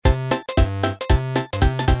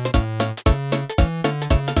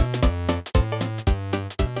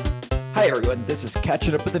Hi, everyone. This is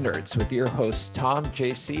Catching Up with the Nerds with your hosts, Tom,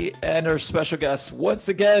 JC, and our special guest, once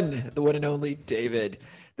again, the one and only David.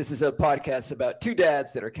 This is a podcast about two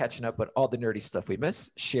dads that are catching up on all the nerdy stuff we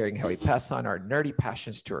miss, sharing how we pass on our nerdy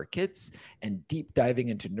passions to our kids, and deep diving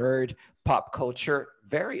into nerd pop culture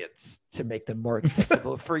variants to make them more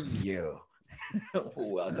accessible for you.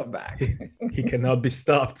 Welcome back. He cannot be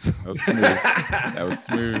stopped. That was smooth. That was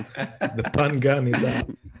smooth. The pun gun is out.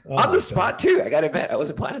 Oh, on the spot, too. I got to admit, I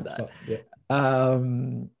wasn't planning that. Yeah.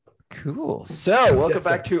 Cool. So welcome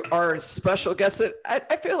back to our special guest.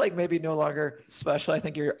 I feel like maybe no longer special. I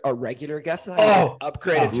think you're a regular guest now.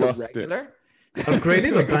 Upgraded to regular.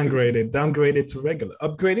 Upgraded or downgraded? Downgraded to regular.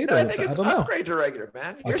 Upgraded? No, I think it's upgrade to regular,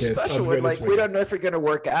 man. You're special. We're like, we don't know if you're going to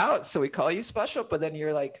work out, so we call you special, but then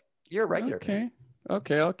you're like, you're a regular. Okay.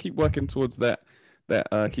 I'll keep working towards that.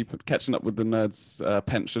 Keep catching up with the nerds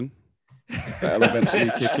pension. That'll eventually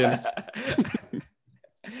kick in.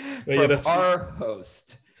 From our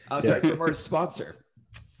host. I'm sorry, from our sponsor.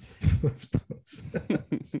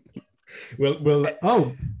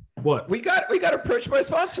 What? We got approached by a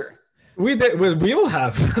sponsor. We did. Well, we all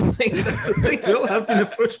have. I think that's the thing. We all have been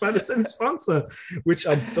approached by the same sponsor, which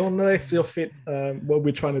I don't know if you'll fit what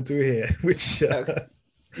we're trying to do here. Which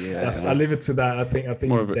I'll leave it to that. I think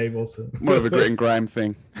Dave also more of a grit and grime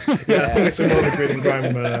thing. I think it's more of a grit and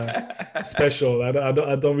grime special. I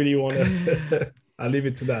don't really want to. I'll leave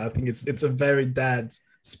it to that. I think it's a very dad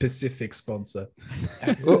specific sponsor.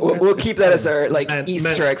 We'll keep that as our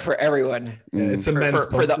Easter egg for everyone. Yeah, it's a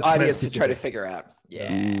for the audience to try to figure out.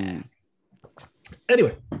 Yeah.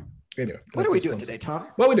 Anyway, what are we doing today, Tom?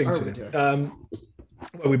 What are we doing today?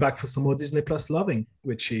 We're back for some more Disney Plus loving,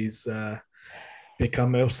 which is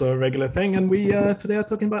become also a regular thing, and we today are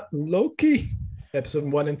talking about Loki, episode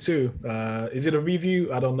 1 and 2. Is it a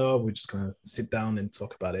review? I don't know. We're just gonna sit down and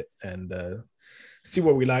talk about it and see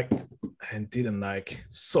what we liked and didn't like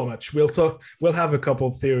so much. We'll have a couple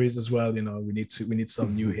of theories as well. You know, we need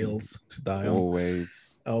some new hills to die on.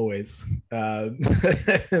 Always.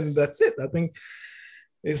 And that's it. I think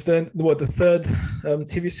it's the third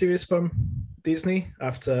TV series from Disney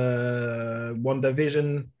after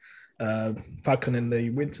WandaVision, Falcon and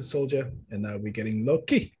the Winter Soldier, and now we're getting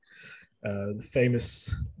Loki, the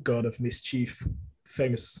famous god of mischief,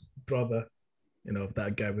 famous brother, of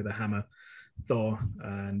that guy with a hammer, Thor.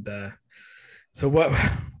 And so what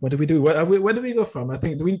do we do? Where do we go from? I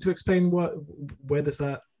think, do we need to explain where does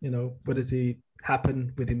that, where does he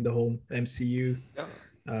happen within the whole MCU?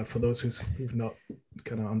 For those who've not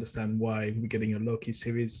kind of understand why we're getting a Loki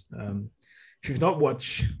series. If you've not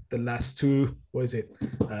watched the last two, what is it?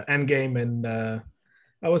 Endgame and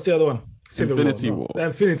what's the other one? Infinity War.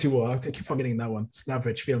 Infinity War. I keep forgetting that one. It's an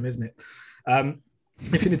average film, isn't it?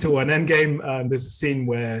 Infinity War and Endgame. There's a scene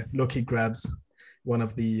where Loki grabs one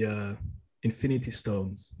of the Infinity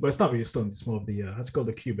Stones. Well, it's not really stones. It's more of the how's it called,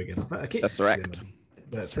 the cube again? Tesseract.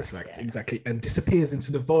 That's right, exactly, and disappears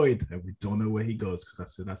into the void, and we don't know where he goes because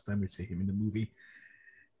that's the last time we see him in the movie.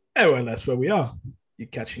 Oh, well, that's where we are. You're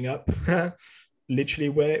catching up, literally.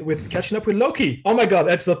 We're catching up with Loki. Oh my God!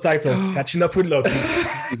 Episode title: Catching Up with Loki.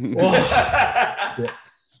 Yeah,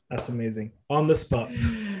 that's amazing. On the spot.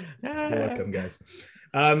 You're welcome, guys.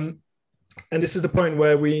 And this is the point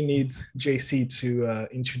where we need JC to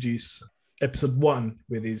introduce episode 1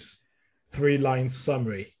 with his 3-line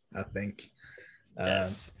summary, I think.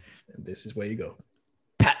 Yes. And this is where you go.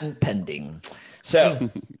 Patent pending.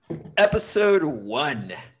 So, episode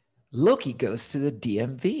 1, Loki goes to the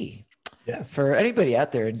DMV. Yeah. For anybody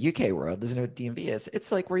out there in UK world doesn't know what DMV is,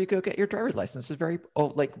 it's like where you go get your driver's license. It's a very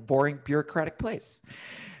boring bureaucratic place.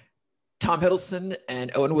 Tom Hiddleston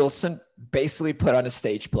and Owen Wilson basically put on a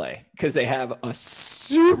stage play because they have a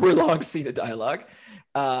super long scene of dialogue.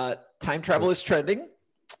 Time travel is trending.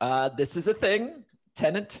 This is a thing.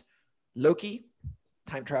 Tenet, Loki,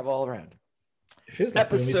 time travel all around. It feels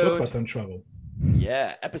like we talk about time travel.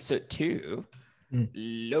 Yeah, episode 2,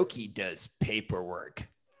 Loki does paperwork.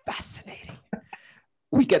 Fascinating.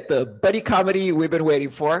 We get the buddy comedy we've been waiting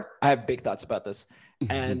for. I have big thoughts about this.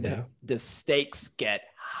 And the stakes get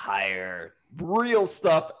higher. Real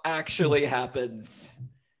stuff actually happens.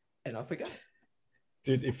 And off we go.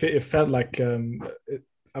 Dude, it felt like I'm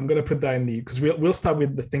going to put that in because we'll start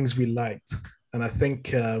with the things we liked. And I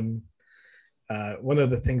think one of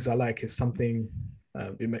the things I like is something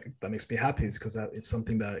that makes me happy is because it's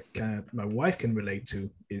something that my wife can relate to,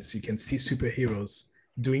 is you can see superheroes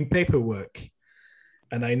doing paperwork.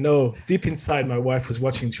 And I know deep inside my wife was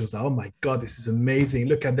watching, she was like, oh my God, this is amazing.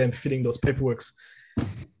 Look at them filling those paperworks,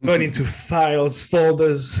 going into files,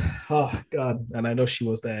 folders. Oh God. And I know she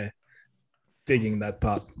was there digging that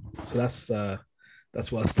part. So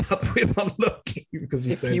that's what I start with on Loki because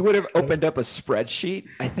we If said he would have opened up a spreadsheet,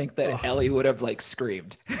 I think that Oh. Ellie would have like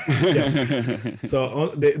screamed. Yes.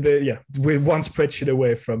 So yeah, we're one spreadsheet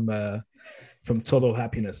away from total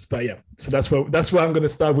happiness. But yeah, so that's where I'm going to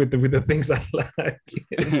start with the things I like.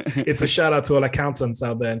 It's a shout out to all accountants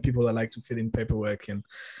out there and people that like to fill in paperwork and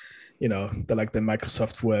they like the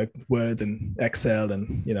Microsoft Word and Excel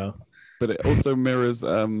and But it also mirrors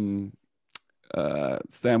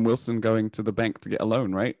Sam Wilson going to the bank to get a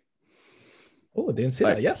loan, right? Oh, I didn't see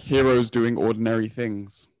Like that. Yes, heroes doing ordinary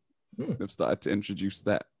things. Hmm. They've started to introduce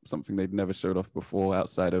that, something they'd never showed off before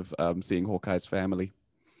outside of seeing Hawkeye's family.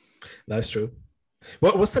 that's true.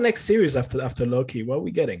 What's the next series after Loki? What are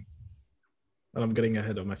we getting? I'm getting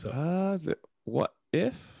ahead of myself. Is it What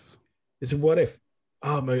If? Is it What If?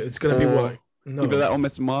 Oh, it's gonna be what? No. Either that or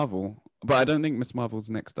Miss Marvel. But I don't think Miss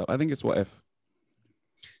Marvel's next up. I think it's What If.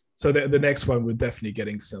 So the next one, we're definitely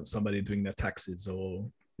getting somebody doing their taxes or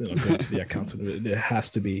going to the accountant. There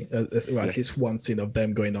has to be at least one scene of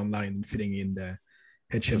them going online and filling in their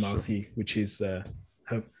HMRC, which is Her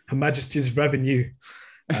Majesty's Revenue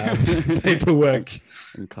paperwork.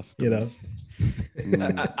 And customs.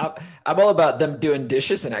 I'm all about them doing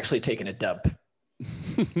dishes and actually taking a dump.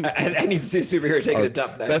 I need to see a superhero taking a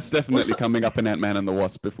dump next. That's definitely coming up in Ant-Man and the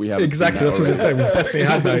Wasp if we haven't. Exactly, that's what I was saying. We definitely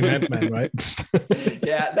had that in Ant-Man, right?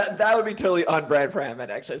 Yeah, that would be totally on brand for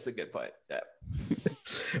Ant-Man. Actually, that's a good point. Yeah.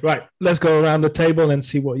 Right, let's go around the table and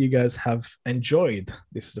see what you guys have enjoyed.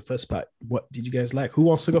 This is the first part. What did you guys like? Who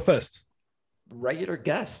wants to go first? Regular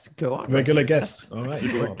guest, go on. Regular guest. All right.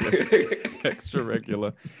 Go on. Extra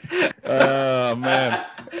regular. Oh man.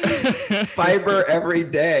 Fiber every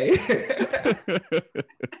day.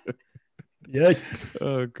 Yeah.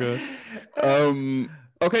 Oh god.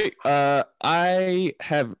 Okay. I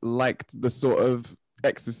have liked the sort of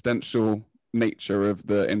existential nature of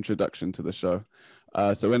the introduction to the show.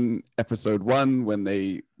 So in episode 1, when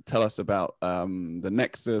they tell us about the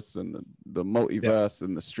Nexus and the multiverse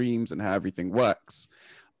and the streams and how everything works,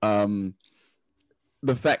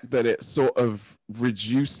 the fact that it sort of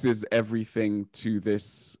reduces everything to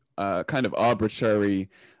this kind of arbitrary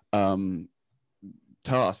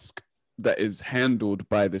task that is handled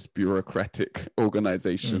by this bureaucratic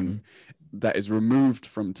organization that is removed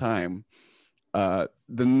from time, the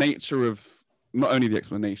nature of not only the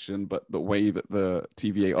explanation, but the way that the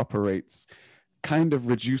TVA operates kind of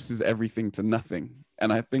reduces everything to nothing.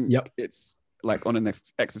 And I think it's like on an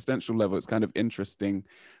existential level, it's kind of interesting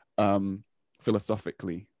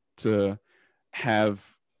philosophically to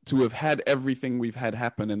have had everything we've had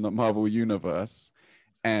happen in the Marvel universe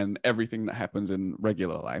and everything that happens in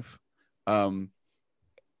regular life. And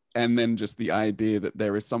then just the idea that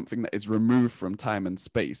there is something that is removed from time and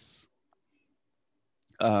space,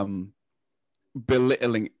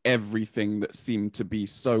 belittling everything that seemed to be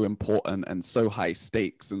so important and so high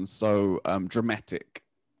stakes and so dramatic,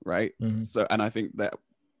 right? So, and I think that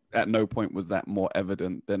at no point was that more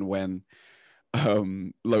evident than when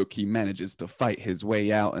Loki manages to fight his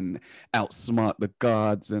way out and outsmart the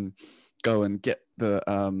guards and go and get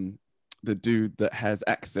the dude that has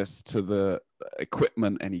access to the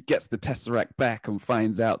equipment, and he gets the Tesseract back and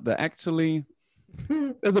finds out that actually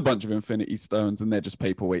there's a bunch of Infinity Stones and they're just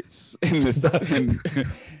paperweights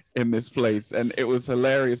in this place. And it was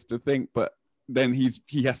hilarious to think, but then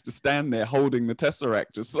he has to stand there holding the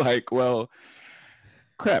Tesseract, just like, well,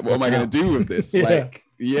 crap, what am I going to do with this? Like,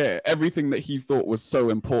 everything that he thought was so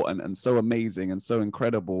important and so amazing and so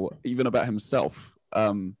incredible, even about himself,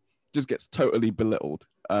 just gets totally belittled.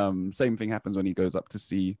 Same thing happens when he goes up to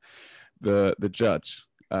see the judge.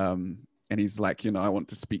 And he's like, I want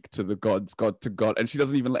to speak to the gods, God to God. And she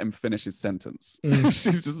doesn't even let him finish his sentence.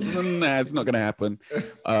 She's just, nah, it's not going to happen.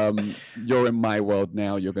 You're in my world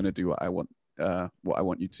now. You're going to do what I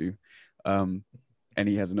want you to. And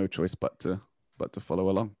he has no choice but to follow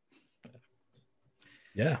along.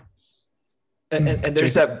 Yeah. And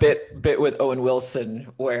there's that bit with Owen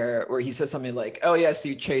Wilson where he says something like, "Oh yes,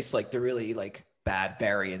 you chase like the really like bad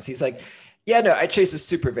variants." He's like, "Yeah, no, I chase the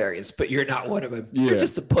super variants, but you're not one of them. You're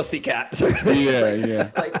just a pussycat."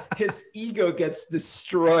 Like his ego gets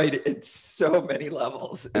destroyed in so many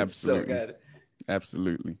levels. It's Absolutely. so good.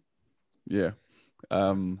 Absolutely. Yeah.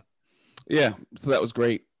 So that was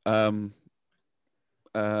great. I'm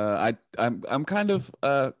kind of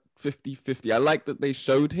 50-50. I like that they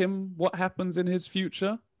showed him what happens in his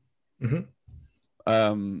future.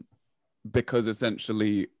 Because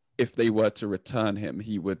essentially, if they were to return him,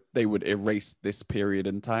 they would erase this period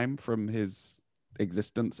in time from his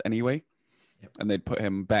existence anyway. And they'd put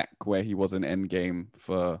him back where he was in Endgame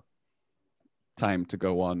for time to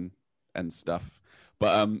go on and stuff.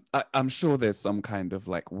 But I'm sure there's some kind of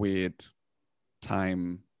like weird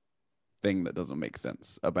time thing that doesn't make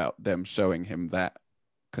sense about them showing him that,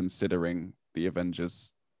 considering the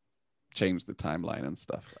Avengers changed the timeline and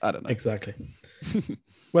stuff. I don't know. Exactly.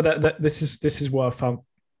 Well, this is what I found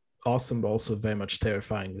awesome, but also very much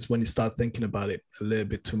terrifying, is when you start thinking about it a little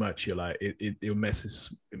bit too much. You're like, it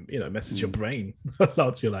messes, your brain a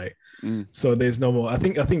lot. You're like, so there's no more. I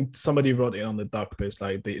think somebody wrote it on the doc, but it's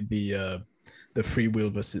like the free will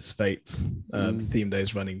versus fate theme that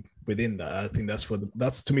is running within that. I think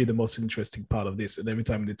that's to me the most interesting part of this. And every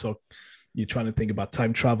time they talk, you're trying to think about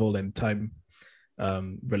time travel and time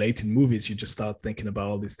related movies, you just start thinking about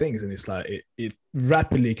all these things, and it's like it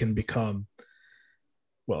rapidly can become,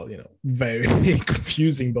 well, very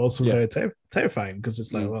confusing, but also very terrifying, because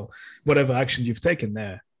it's like, well, whatever action you've taken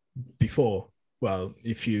there before, well,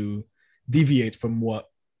 if you deviate from what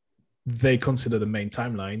they consider the main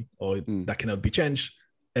timeline, or that cannot be changed,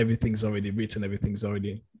 everything's already written, everything's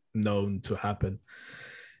already known to happen.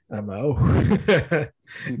 I'm like, oh,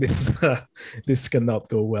 this cannot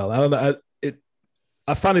go well. I don't know.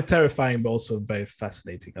 I found it terrifying, but also very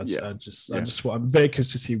fascinating. I'm very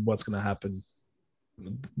curious to see what's going to happen,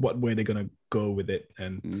 what way they're going to go with it,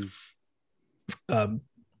 and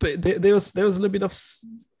but there was a little bit of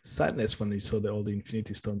sadness when you saw all the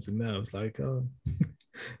Infinity Stones in there. I was like, oh,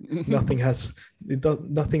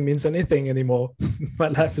 nothing means anything anymore. My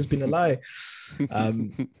life has been a lie.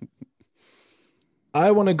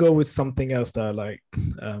 I want to go with something else that I like.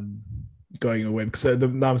 Going away, because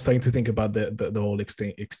now I'm starting to think about the whole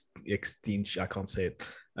extinction. I can't say it.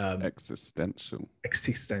 Existential.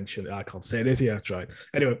 I can't say it. Yeah, I tried.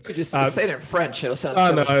 Anyway, you just say it in French. It'll sound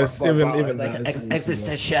so much more even like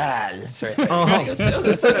existential. Sorry.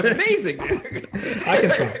 It'll sound amazing. I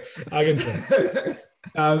can try.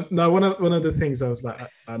 Now, one of the things I was like,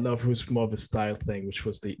 I love, was more of a style thing, which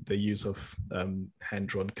was the use of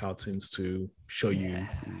hand-drawn cartoons to show you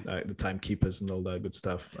the timekeepers and all that good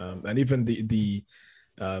stuff, and even the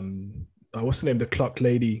what's the name, the clock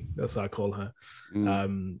lady, that's how I call her,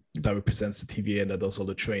 that represents the TVA and that does all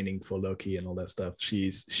the training for Loki and all that stuff.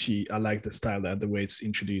 I like the style, that the way it's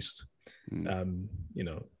introduced,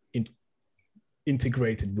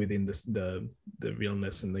 integrated within the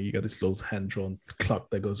realness, and then you got this little hand-drawn clock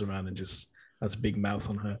that goes around and just has a big mouth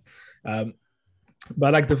on her. But I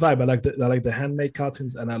like the vibe. I like the handmade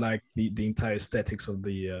cartoons, and I like the entire aesthetics of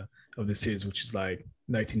the series, which is like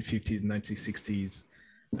 1950s, 1960s.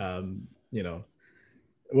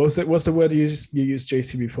 What's the word you used,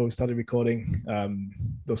 JC, before we started recording?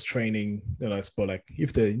 Those training, it's about like,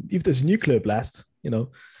 if there's a nuclear blast,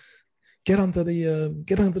 get under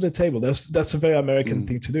the table. That's a very American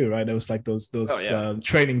thing to do, right? There was like those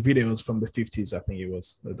training videos from the 50s, I think it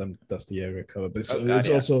was. That's the area cover. But it's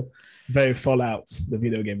also very Fallout, the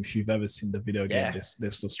video game. If you've ever seen the video game,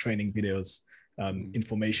 there's those training videos,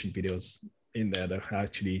 information videos in there that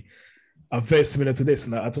actually are very similar to this.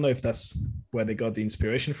 And I don't know if that's where they got the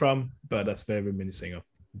inspiration from, but that's very reminiscent of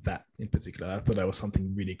that in particular. I thought that was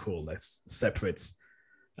something really cool that separates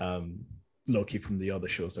Loki from the other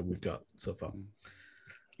shows that we've got so far.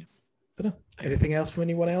 Don't know. Anything else from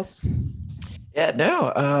anyone else? Yeah,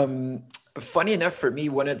 no. Funny enough, for me,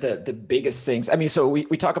 one of the biggest things, I mean, so we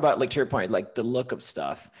talk about, like, to your point, like the look of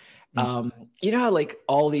stuff. You know how like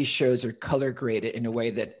all these shows are color graded in a way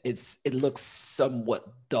that it looks somewhat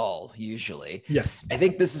dull usually. Yes. I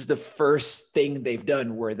think this is the first thing they've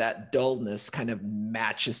done where that dullness kind of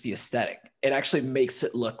matches the aesthetic. It actually makes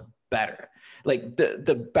it look better. Like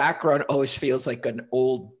the background always feels like an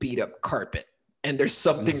old beat up carpet. And there's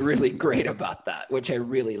something really great about that, which I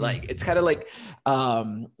really like. It's kind of like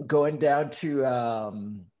going down to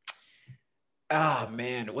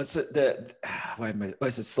what's it? Why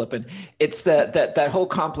is it slipping? It's that whole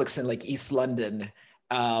complex in like East London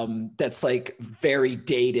that's like very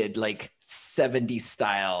dated, like 70s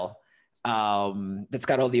style. That's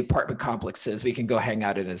got all the apartment complexes we can go hang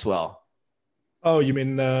out in as well. Oh, you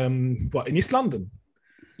mean what, in East London?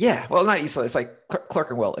 Yeah, well, not East London. It's like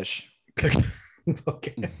Clerkenwell-ish.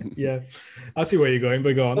 Okay, yeah, I see where you're going,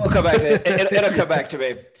 but go on. We'll come back. It'll come back to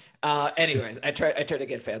me. Anyways, I try to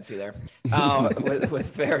get fancy there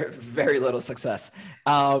with very, very little success.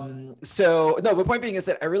 So no, the point being is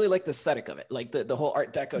that I really like the aesthetic of it, like the whole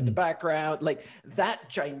Art Deco in the background, like that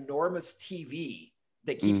ginormous TV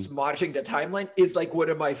that keeps monitoring the timeline is like one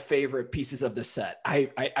of my favorite pieces of the set. I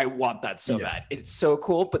want that so bad. It's so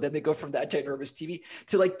cool. But then they go from that ginormous TV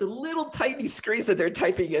to like the little tiny screens that they're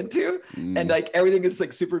typing into, and like everything is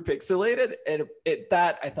like super pixelated. And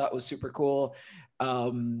that I thought was super cool.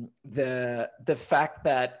 The fact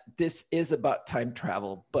that this is about time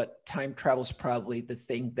travel, but time travel is probably the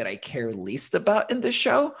thing that I care least about in this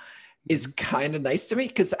show, is kind of nice to me.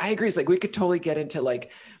 Cause I agree. It's like, we could totally get into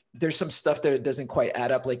like, there's some stuff that it doesn't quite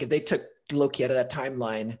add up. Like if they took Loki out of that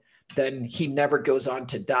timeline, then he never goes on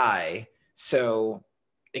to die. So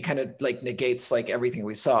it kind of like negates like everything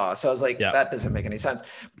we saw. So I was like, that doesn't make any sense.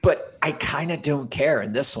 But I kind of don't care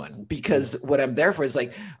in this one, because what I'm there for is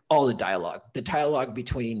like all the dialogue. The dialogue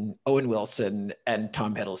between Owen Wilson and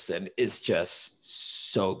Tom Hiddleston is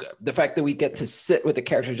just so good. The fact that we get to sit with the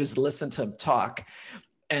character, just listen to him talk,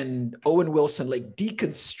 and Owen Wilson like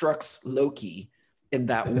deconstructs Loki in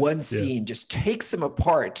that one scene, just takes him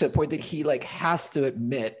apart to the point that he like has to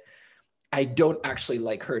admit, I don't actually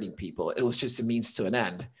like hurting people. It was just a means to an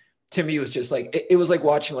end. To me, it was just like, it was like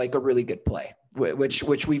watching like a really good play, which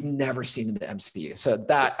we've never seen in the MCU. So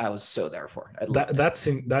that I was so there for. That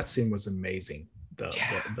scene was amazing.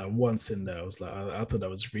 That one scene there, I was like, I thought that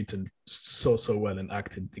was written so well and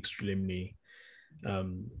acted extremely.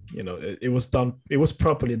 It was done. It was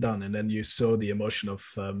properly done, and then you saw the emotion of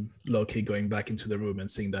Loki going back into the room and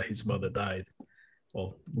seeing that his mother died.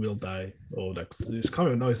 Or will die, or like, I can't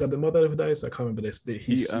remember. No, is that the mother who dies? I can't remember this.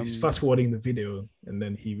 He's fast forwarding the video, and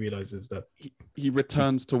then he realizes that he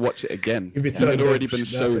returns to watch it again. He had already been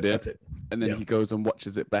showed it, and then he goes and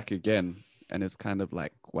watches it back again, and it's kind of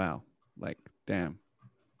like, wow, like damn,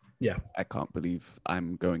 I can't believe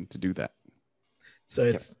I'm going to do that. So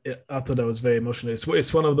I thought that was very emotional.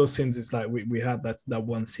 It's one of those scenes. It's like we had that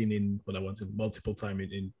one scene in when I wanted multiple time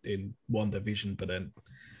in WandaVision, but then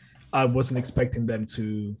I wasn't expecting them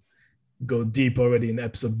to go deep already in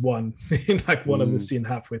episode 1. In like one of the scene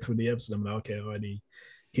halfway through the episode, I'm like, okay, already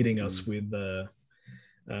hitting us with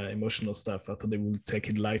emotional stuff. I thought they would take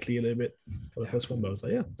it lightly a little bit for the first one, but I was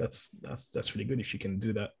like, yeah, that's really good if you can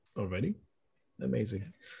do that already.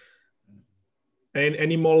 Amazing. And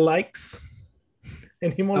any more likes?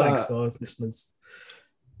 Any more likes for us listeners?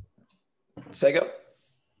 Sego?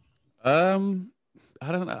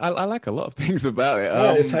 I don't know. I like a lot of things about it.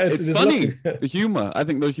 It's funny. The humor. I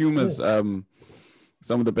think the humor's some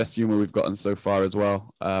of the best humor we've gotten so far as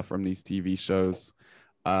well from these TV shows.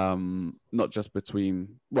 Not just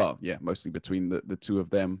between, mostly between the two of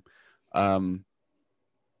them,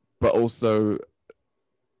 but also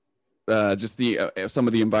just some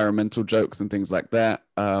of the environmental jokes and things like that.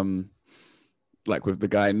 Like with the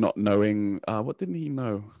guy not knowing, what didn't he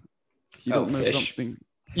know? He didn't know fish. something.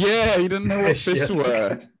 Yeah, he didn't know what fish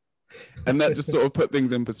were. And that just sort of put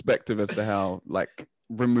things in perspective as to how like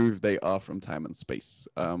removed they are from time and space.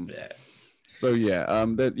 So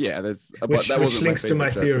there's which links to my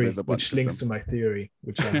theory. Which links to my theory,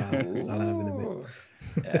 which I'll have in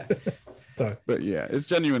a bit. Sorry. But yeah, it's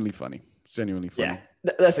genuinely funny. Yeah,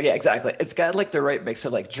 exactly. It's got like the right mix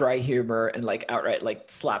of like dry humor and like outright like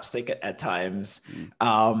slapstick at times.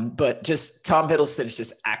 But just Tom Hiddleston is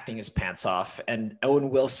just acting his pants off, and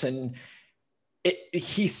Owen Wilson,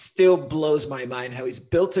 he still blows my mind how he's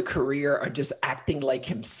built a career on just acting like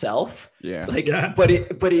himself. But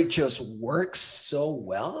it just works so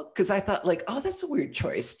well, because I thought like, oh, that's a weird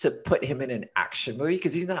choice to put him in an action movie,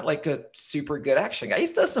 because he's not like a super good action guy. He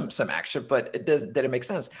does some action, but it didn't make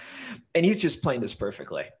sense, and he's just playing this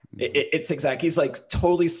perfectly. It's exactly, he's like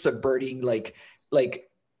totally subverting like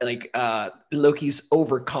Loki's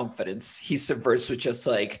overconfidence. He subverts with just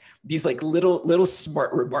like these like little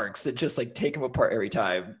smart remarks that just like take him apart every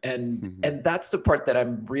time. And that's the part that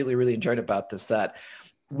I'm really, really enjoying about this, that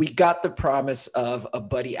we got the promise of a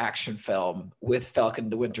buddy action film with Falcon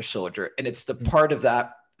the Winter Soldier. And it's the part of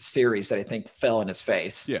that series that I think fell in his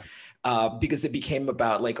face. Because it became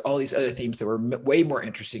about like all these other themes that were way more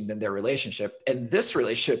interesting than their relationship. And this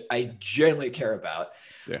relationship I genuinely care about.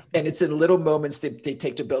 And it's in little moments that they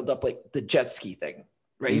take to build up like the jet ski thing,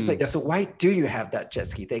 right? He's like, so why do you have that jet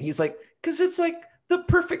ski thing? He's like, because it's like the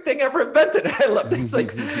perfect thing ever invented. I love it. It's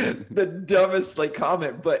like the dumbest like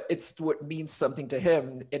comment, but it's what means something to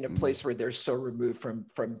him in a place where they're so removed from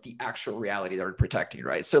the actual reality they're protecting,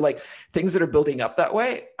 right? So like things that are building up that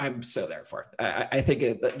way, I'm so there for. I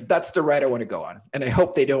think that's the ride I want to go on, and I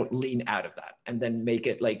hope they don't lean out of that and then make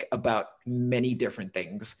it like about many different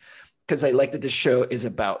things. Because I like that the show is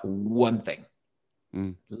about one thing,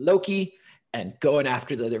 Loki and going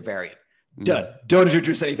after the other variant. Done. Don't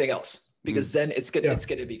introduce anything else, because then it's good. It's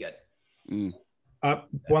going to be good.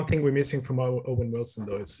 One thing we're missing from Owen Wilson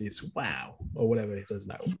though is wow, or whatever he does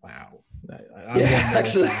now. Wow.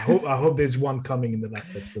 Actually, I hope there's one coming in the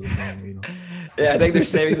last episode. Yeah, I think they're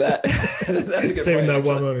saving that. That's a good saving point, that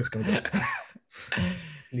one moment is coming.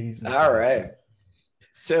 Please. All right.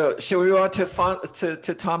 So should we move on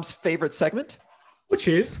to Tom's favorite segment? which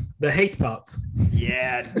is the hate part.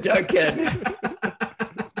 Yeah, Duncan.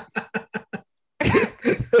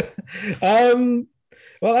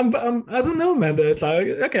 Well, I don't know, man. It's like,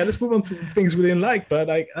 okay, let's move on to things we didn't like. But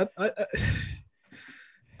like, I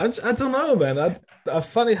don't know, man. I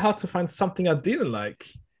find it hard to find something I didn't like.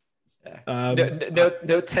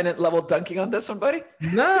 No tenant level dunking on this one, buddy.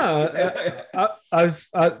 No,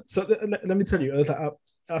 so let me tell you,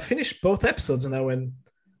 I finished both episodes and I went,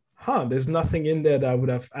 there's nothing in there that I would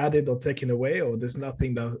have added or taken away, or there's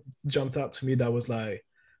nothing that jumped out to me that was like,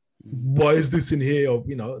 why is this in here? Or,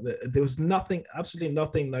 there was nothing, absolutely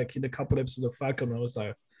nothing. Like in a couple episodes of Falcon, I was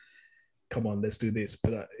like, come on, let's do this.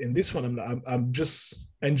 But in this one, I'm just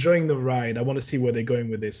enjoying the ride. I want to see where they're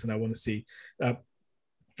going with this, and I want to see.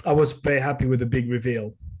 I was very happy with the big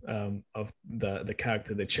reveal of the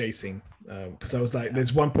character they're chasing, because I was like,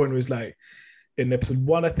 there's one point where it's like, in episode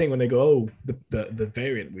 1, I think, when they go, oh, the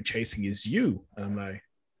variant we're chasing is you, and I'm like,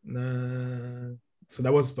 nah. So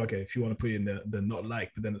that was okay if you want to put in the not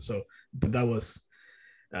like, but that was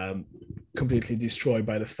completely destroyed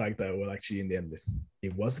by the fact that, well, actually in the end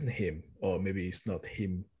it wasn't him, or maybe it's not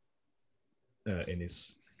him in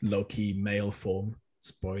his low-key male form.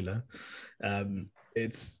 Spoiler.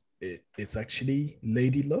 It's actually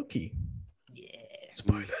Lady Loki. Yeah.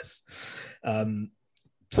 Spoilers.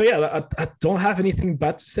 So yeah, I don't have anything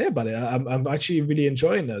bad to say about it. I'm actually really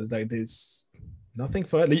enjoying it. Like, there's nothing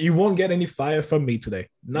for it. You won't get any fire from me today.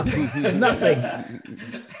 Nothing.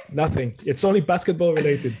 Nothing. It's only basketball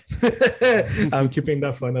related. I'm keeping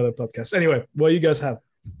that for another podcast. Anyway, what do you guys have?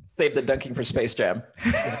 Save the dunking for Space Jam.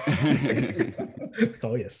 Yes.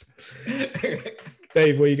 Oh yes.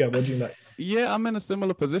 Dave, what you got? What do you like? Yeah, I'm in a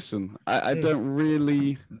similar position. I don't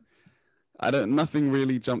really, nothing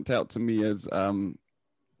really jumped out to me as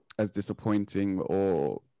disappointing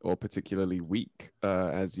or particularly weak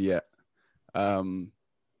as yet. Part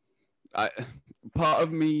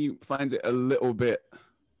of me finds it a little bit,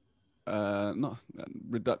 not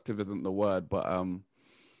reductive isn't the word, but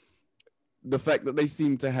the fact that they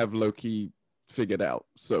seem to have Loki figured out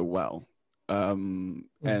so well. And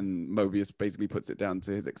Mobius basically puts it down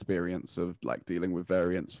to his experience of like dealing with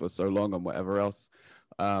variants for so long and whatever else.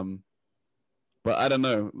 But I don't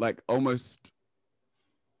know, like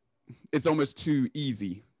it's almost too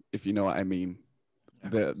easy, if you know what I mean.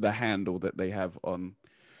 The handle that they have on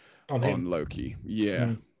Loki.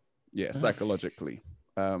 Yeah. Yeah, psychologically.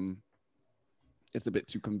 It's a bit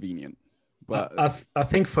too convenient. But I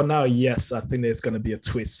think for now, yes, I think there's going to be a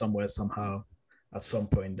twist somewhere, somehow, at some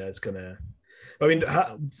point. There's going to, I mean,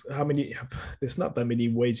 how many? There's not that many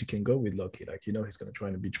ways you can go with Loki. Like, he's going to try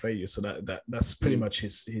and betray you. So that's pretty much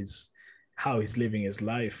his how he's living his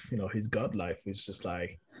life. His God life is just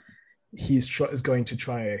like is going to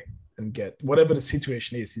try and get whatever the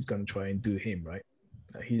situation is. He's going to try and do him right.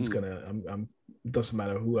 He's gonna. It doesn't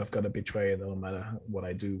matter who I've got to betray. It doesn't matter what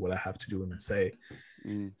I do, what I have to do and say.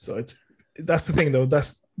 So that's the thing, though.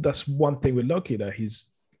 That's one thing with Loki, that he's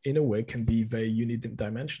in a way can be very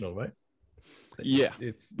unidimensional, right?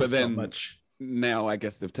 But then not much. Now I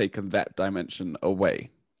guess they've taken that dimension away,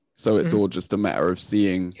 so it's all just a matter of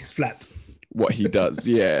seeing he's flat. What he does,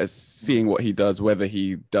 seeing what he does, whether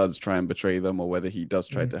he does try and betray them or whether he does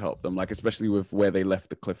try to help them. Like, especially with where they left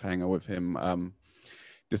the cliffhanger with him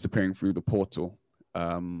disappearing through the portal.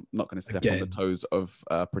 Not going to step on the toes of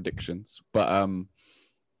predictions, but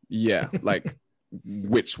like,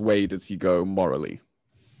 which way does he go morally?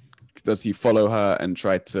 Does he follow her and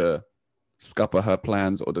try to scupper her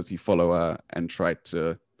plans, or does he follow her and try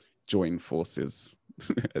to join forces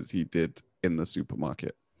as he did in the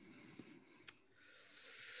supermarket?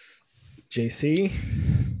 JC?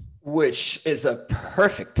 Which is a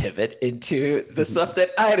perfect pivot into the stuff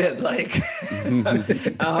that I didn't like.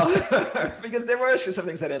 Because there were actually some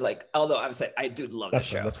things I didn't like, although I would say I do love this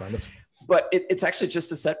show. That's fine. But it's actually just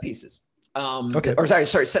the set pieces. Okay. Or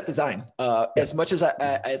sorry, set design. As much as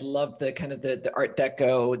I love the kind of the Art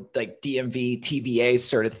Deco, like DMV, TVA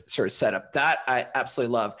sort of setup, that I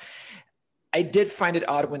absolutely love. I did find it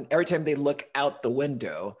odd when every time they look out the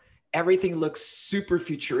window, everything looks super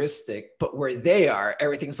futuristic, but where they are,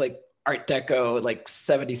 everything's like Art Deco, like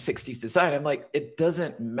 70s, 60s design. I'm like, it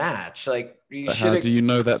doesn't match. Like, how do you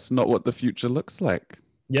know that's not what the future looks like?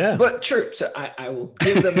 Yeah. But true. So I will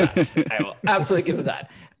give them that. I will absolutely give them that.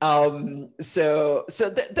 So those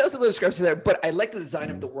are little discrepancies there, but I like the design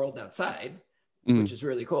of the world outside, which is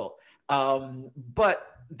really cool. But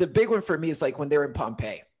the big one for me is like when they're in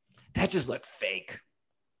Pompeii, that just looked fake.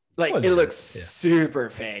 Like, it looks super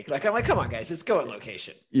fake. Like, I'm like, come on, guys, just go on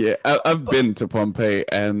location. Yeah, I've been to Pompeii,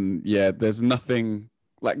 and there's nothing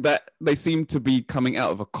like that. They seem to be coming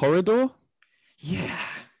out of a corridor. Yeah.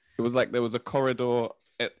 It was like there was a corridor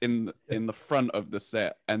in the front of the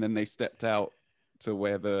set, and then they stepped out to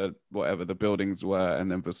where the whatever the buildings were,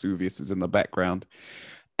 and then Vesuvius is in the background,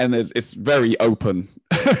 and it's very open.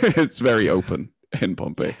 It's very open in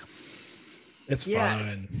Pompeii. It's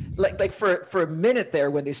fine. Like for a minute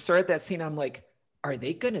there when they started that scene, I'm like, are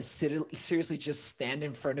they gonna seriously just stand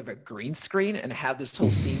in front of a green screen and have this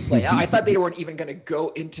whole scene play out? I thought they weren't even gonna go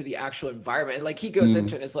into the actual environment. And like he goes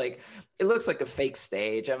into it, and it's like it looks like a fake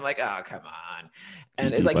stage. I'm like, oh come on.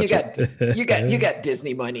 And it's like you got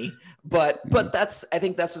Disney money, but I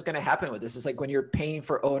think that's what's gonna happen with this. It's like when you're paying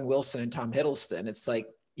for Owen Wilson and Tom Hiddleston, it's like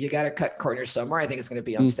you gotta cut corners somewhere. I think it's gonna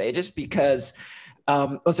be on stages because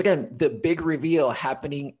once again, the big reveal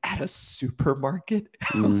happening at a supermarket.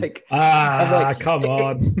 Come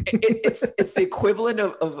on. It's the equivalent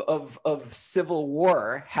of Civil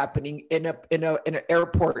War happening in an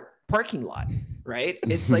airport parking lot, right?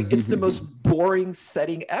 It's like it's the most boring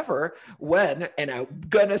setting ever when, and I'm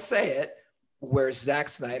gonna say it, where Zack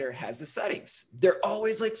Snyder has the settings. They're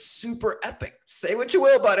always like super epic. Say what you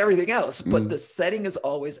will about everything else, but the setting is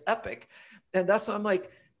always epic. And that's why I'm like,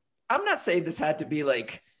 I'm not saying this had to be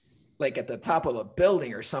like at the top of a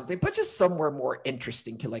building or something, but just somewhere more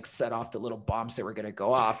interesting to like set off the little bombs that were going to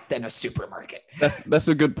go off than a supermarket. That's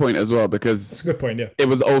a good point as well, because that's a good point. Yeah, it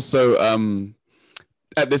was also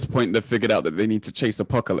at this point they figured out that they need to chase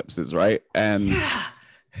apocalypses, right? And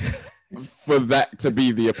for that to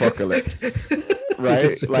be the apocalypse,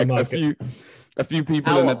 right? Like a few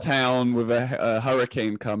people in a town with a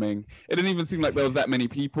hurricane coming. It didn't even seem like there was that many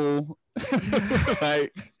people.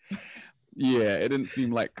 Like, yeah, it didn't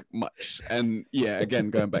seem like much. And yeah, again,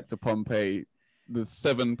 going back to Pompeii, the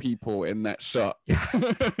 7 people in that shot.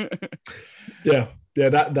 yeah.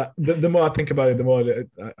 That the more I think about it, the more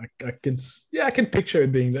I can picture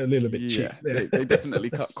it being a little bit cheap. Yeah. They definitely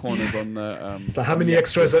cut corners on the. So how many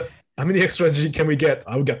extras? How many extras can we get?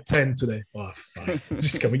 I will get 10 today. Oh, fine.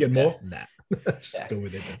 Just can we get more? Nah. Just go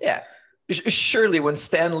with it. Then. Yeah. Surely when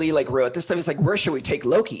Stan Lee like wrote this stuff, he's like, where should we take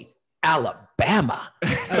Loki? Alabama.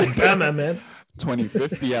 Alabama, man.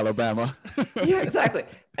 2050 Alabama. Yeah, exactly.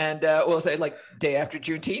 And we'll say like day after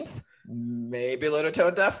Juneteenth, maybe a little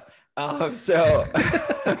tone deaf. So I'm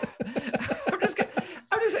just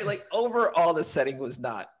saying, like, overall the setting was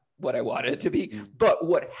not what I wanted it to be, but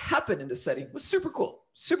what happened in the setting was super cool.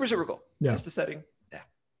 Super cool. Yeah. Just the setting. Yeah.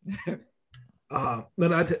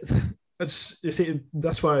 You see,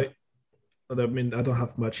 that's why, I mean, I don't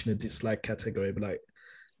have much in the dislike category, but like,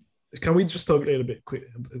 can we just talk a little bit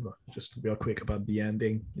just real quick about the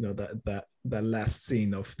ending? You know, that last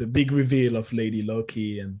scene of the big reveal of Lady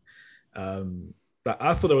Loki, and that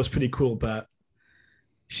I thought that was pretty cool. But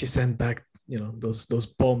she sent back, you know, those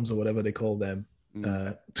bombs or whatever they call them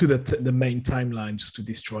to the main timeline just to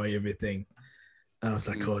destroy everything. And I was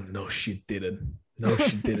like, oh no, she didn't. No,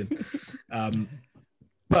 she didn't.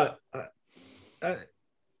 But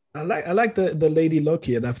I like the Lady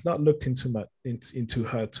Loki, and I've not looked into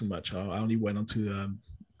her too much. I only went onto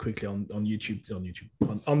quickly on YouTube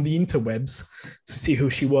on the interwebs to see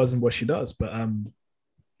who she was and what she does. But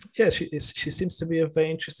yeah, she seems to be a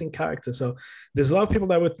very interesting character. So there's a lot of people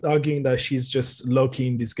that were arguing that she's just Loki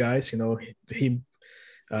in disguise. You know, him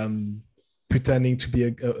pretending to be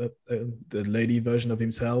the lady version of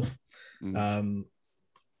himself.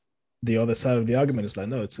 The other side of the argument is like,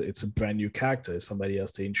 no, it's a brand new character. It's somebody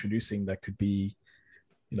else they're introducing that could be,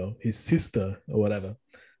 you know, his sister or whatever.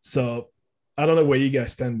 So I don't know where you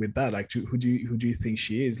guys stand with that. Like, who do you think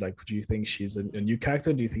she is? Like, do you think she's a new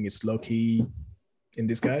character? Do you think it's Loki in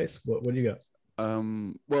disguise? What do you got?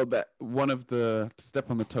 Well, that one of the step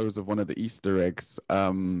on the toes of one of the Easter eggs.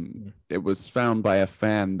 It was found by a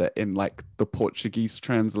fan that in like the Portuguese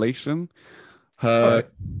translation, her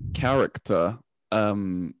character,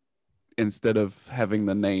 instead of having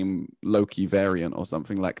the name Loki variant or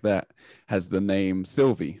something like that, has the name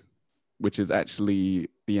Sylvie, which is actually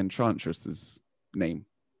the Enchantress's name.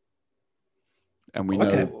 And we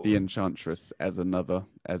know the Enchantress as another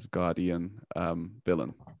Asgardian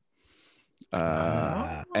villain.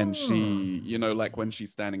 And she, you know, like when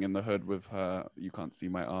she's standing in the hood with her, you can't see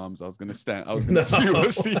my arms. I was going to see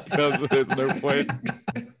what she does, but there's no point.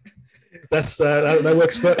 That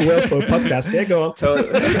works well for a podcast. Yeah, go on.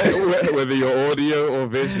 Whether you're audio or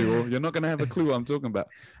visual, you're not going to have a clue what I'm talking about.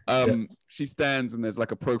 She stands and there's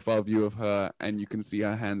like a profile view of her, and you can see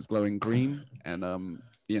her hands glowing green, and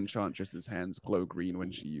the Enchantress's hands glow green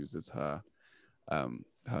when she uses her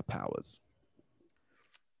powers.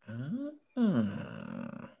 And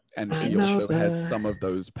she also has some of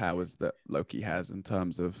those powers that Loki has in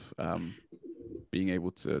terms of being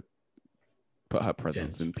able to put her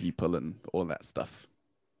presence in people and all that stuff.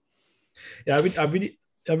 Yeah,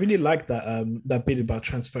 I really like that bit about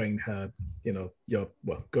transferring her,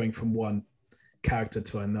 going from one character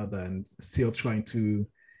to another and still trying to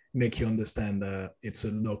make you understand that it's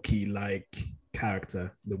a Loki-like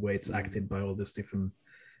character, the way it's acted by all these different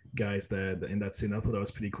guys there in that scene. I thought that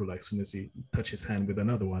was pretty cool. Like, as soon as he touched his hand with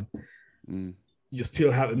another one, you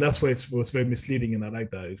still have, and that's why it was very misleading. And I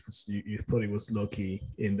like that. It was you thought it was Loki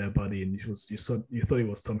in their body, and you thought it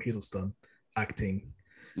was Tom Hiddleston acting.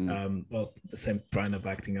 Well, the same brand of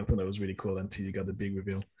acting. I thought that was really cool until you got the big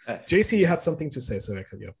reveal. JC, you had something to say, so I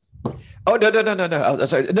cut you off. Oh no! I'm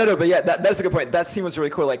sorry. No. But yeah, that's a good point. That scene was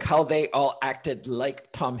really cool. Like how they all acted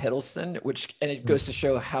like Tom Hiddleston, and it goes to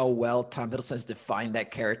show how well Tom Hiddleston has defined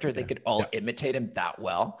that character. Yeah. They could all imitate him that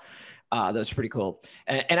well. That was pretty cool.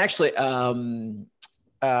 And actually,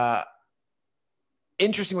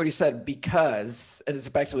 interesting what he said, because, and it's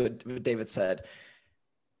back to what David said.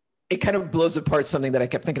 It kind of blows apart something that I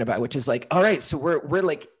kept thinking about, which is like, all right, so we're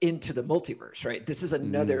like into the multiverse, right? This is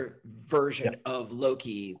another version of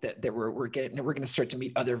Loki that we're getting, and we're going to start to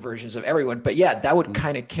meet other versions of everyone. But yeah, that would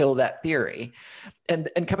kind of kill that theory. And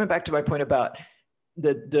coming back to my point about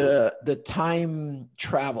the time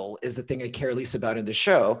travel is the thing I care least about in the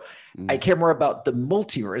show. I care more about the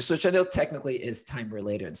multiverse, which I know technically is time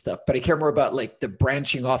related and stuff, but I care more about like the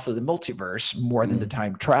branching off of the multiverse more than the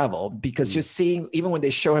time travel, because just seeing, even when they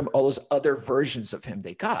show him all those other versions of him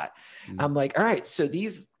they got, I'm like, all right, so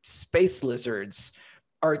these space lizards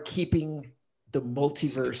are keeping the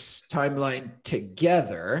multiverse timeline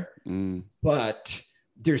together, but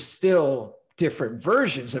there's still different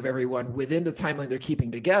versions of everyone within the timeline they're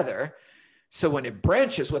keeping together. So when it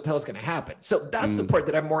branches, what the hell is going to happen? So that's the part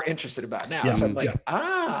that I'm more interested about now. Yeah. So I'm like,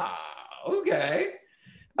 okay.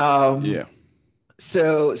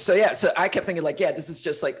 So I kept thinking like, this is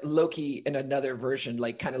just like Loki in another version,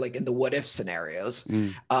 like kind of like in the what if scenarios.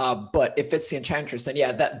 But if it's the Enchantress, then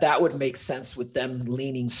that would make sense with them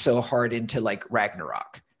leaning so hard into like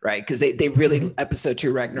Ragnarok. Right, because they really, episode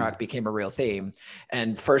 2 Ragnarok became a real theme,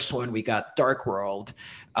 and first one we got Dark World,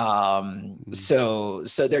 so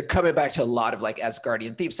they're coming back to a lot of like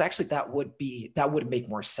Asgardian themes. So actually, that would make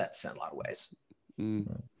more sense in a lot of ways.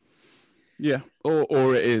 Yeah,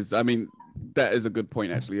 or it is. I mean, that is a good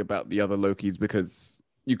point actually about the other Lokis, because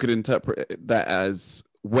you could interpret that as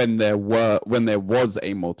when there was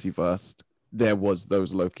a multiverse, there was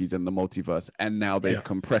those Lokis in the multiverse, and now they've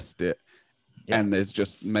compressed it. Yeah. And there's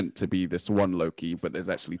just meant to be this one Loki, but there's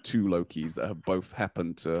actually 2 Lokis that have both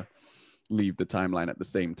happened to leave the timeline at the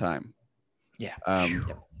same time. Yeah.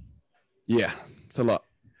 Yeah, it's a lot.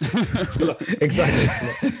 It's a lot. Exactly.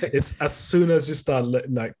 It's as soon as you start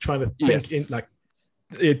like trying to think in, like,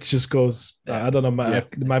 it just goes. I don't know.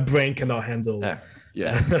 My brain cannot handle. And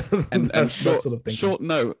short, sort of short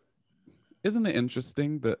note. Isn't it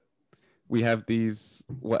interesting that we have these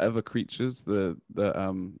whatever creatures, the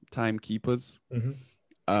timekeepers,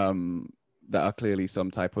 that are clearly some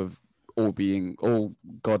type of all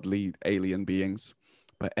godly alien beings,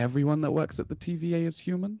 but everyone that works at the TVA is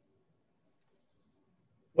human?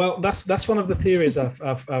 Well, that's one of the theories I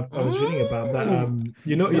was reading about that.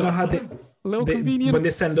 You know how they when they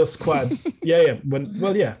send those squads.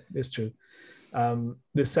 It's true.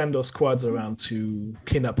 They send those squads around to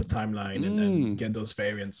clean up a timeline and get those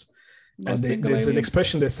variants. And there's an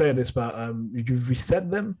expression they said is about you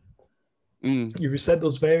reset them. You reset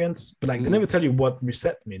those variants, but like they never tell you what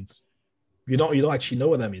reset means. You don't actually know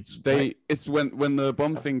what that means. It's when the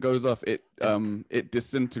bomb thing goes off, it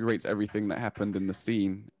disintegrates everything that happened in the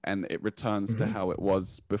scene, and it returns to how it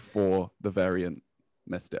was before the variant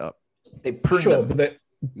messed it up. They prune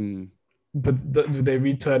them. But do they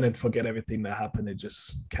return and forget everything that happened? It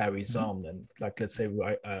just carries on. And like, let's say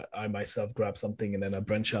I myself grab something and then I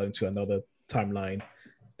branch out into another timeline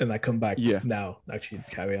and I come back now, actually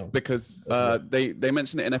carry on. Because they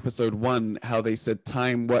mentioned it in episode 1, how they said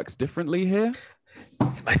time works differently here.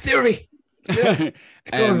 It's my theory. So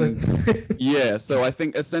I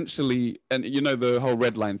think essentially, and the whole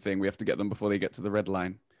red line thing, we have to get them before they get to the red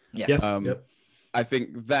line. Yes. I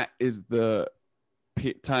think that is the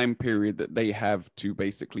time period that they have to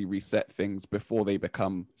basically reset things before they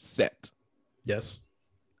become set. Yes.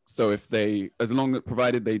 So if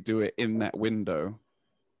provided they do it in that window,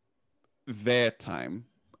 their time,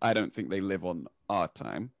 I don't think they live on our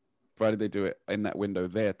time. Provided they do it in that window,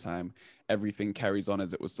 their time, everything carries on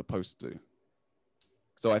as it was supposed to.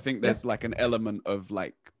 So I think there's like an element of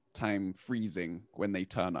like time freezing when they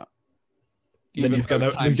turn up. Then you've got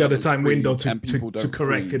a time window to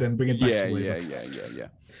correct it and bring it back to where it was. Yeah.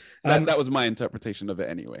 That was my interpretation of it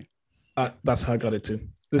anyway. That's how I got it too.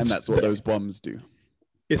 And that's what those bombs do.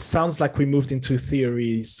 It sounds like we moved into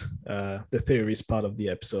theories, the theories part of the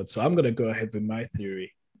episode. So I'm going to go ahead with my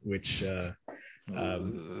theory, which it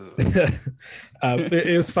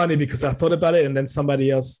was funny because I thought about it and then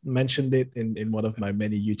somebody else mentioned it in one of my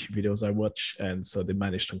many YouTube videos I watch. And so they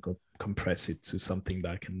managed to compress it to something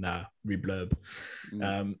that I can now reblurb.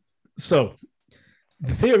 So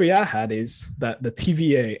the theory I had is that the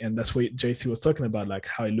TVA, and that's what JC was talking about, like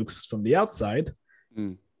how it looks from the outside.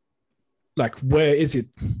 Like, where is it?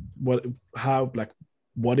 What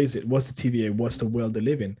is it? What's the TVA? What's the world they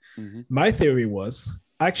live in? My theory was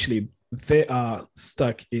actually they are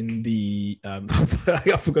stuck in the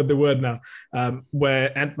I forgot the word now,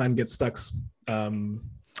 where Ant-Man gets stuck.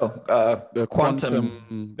 The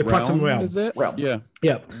quantum realm. Is it? Realm.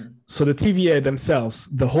 Yeah. So the TVA themselves,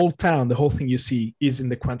 the whole town, the whole thing you see is in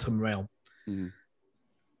the quantum realm.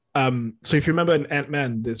 So if you remember in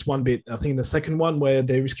Ant-Man, there's one bit, I think in the second one, where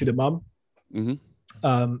they rescue the mom.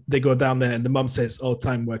 They go down there and the mom says, "Oh,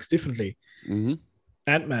 time works differently."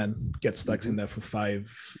 Ant-Man gets stuck in there for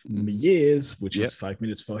 5 years, which is 5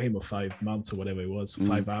 minutes for him, or 5 months, or whatever it was,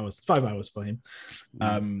 5 hours, 5 hours for him.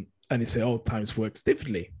 And he said, "Oh, times works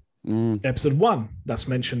differently." Episode 1, that's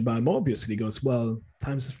mentioned by Morbius, and he goes, "Well,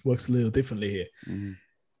 times works a little differently here."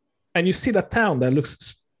 And you see that town that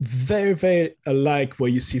looks very, very alike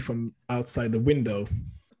what you see from outside the window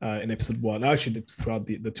in episode 1. Actually, throughout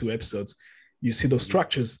the 2 episodes, you see those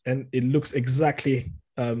structures, and it looks exactly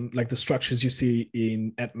like the structures you see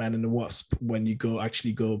in Ant-Man and the Wasp when you go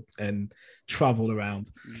and travel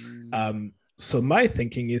around. So my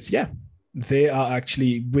thinking is, they are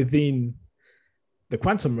actually within the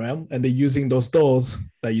quantum realm, and they're using those doors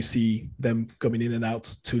that you see them coming in and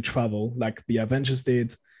out to travel, like the Avengers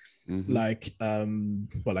did, like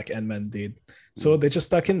Ant-Man did. So they're just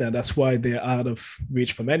stuck in there. That's why they're out of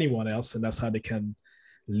reach from anyone else, and that's how they can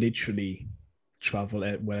literally travel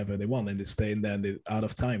at wherever they want, and they stay in there and they're out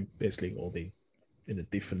of time, basically, or they in a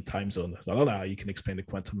different time zone. I don't know how you can explain the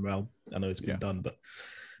quantum realm. I know it's been done, but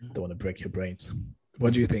I don't want to break your brains.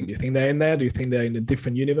 What do you think? Do you think they're in there? Do you think they're in a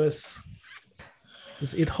different universe?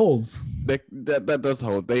 It holds. That does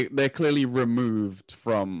hold. They're clearly removed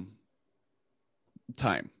from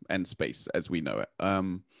time and space as we know it.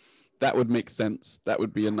 That would make sense. That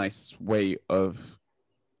would be a nice way of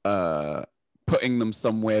putting them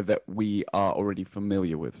somewhere that we are already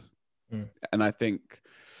familiar with. And I think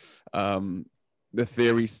the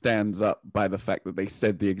theory stands up by the fact that they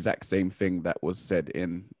said the exact same thing that was said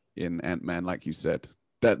in Ant-Man, like you said.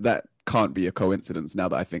 That can't be a coincidence now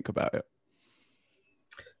that I think about it.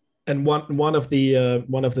 And one of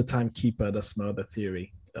the timekeeper, that's my other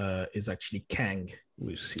theory, is actually Kang,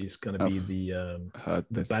 which is going to be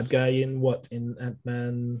the bad guy in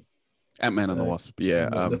Ant-Man. Ant-Man and the Wasp,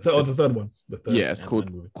 the third one. It's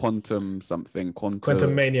called movie. Quantum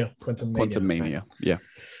Mania. Quantum Mania. Yeah.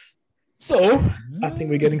 So I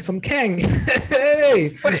think we're getting some Kang.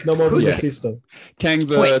 Hey, no more Mephisto.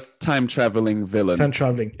 Kang's a time traveling villain. Time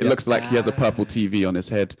traveling. It looks like he has a purple TV on his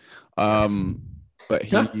head. But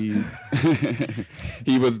he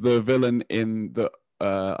he was the villain in the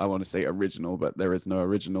I want to say original, but there is no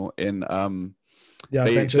original in they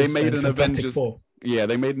made an Avengers.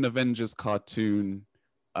 They made an Avengers cartoon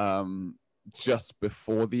just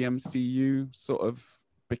before the MCU sort of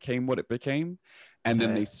became what it became, and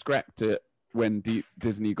then they scrapped it when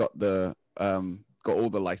Disney got all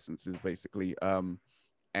the licenses basically,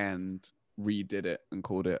 and redid it and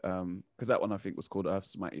called it because that one I think was called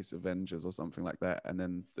Earth's Mightiest Avengers or something like that, and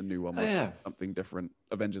then the new one was something different,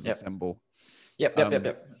 Avengers Assemble. Yep.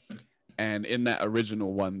 And in that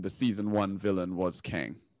original one, the season 1 villain was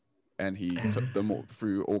Kang, and he took them all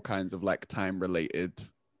through all kinds of like time related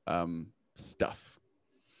stuff.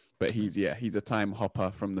 But he's a time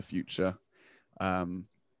hopper from the future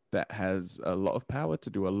that has a lot of power to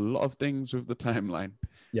do a lot of things with the timeline.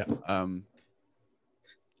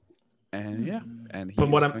 And but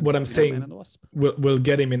what I'm saying, we'll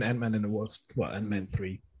get him in Ant-Man and the Wasp, Ant-Man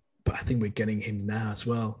 3, but I think we're getting him now as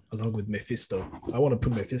well, along with Mephisto. I want to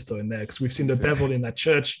put Mephisto in there because we've seen the devil in that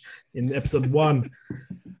church in episode 1.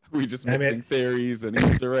 We just mixing theories and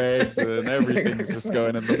Easter eggs and everything's just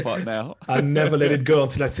going in the pot now. I'll never let it go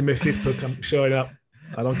until I see Mephisto showing up.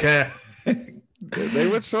 I don't care. They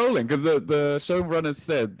were trolling because the showrunners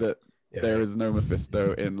said that there is no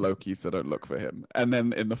Mephisto in Loki, so don't look for him. And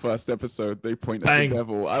then in the first episode, they pointed to the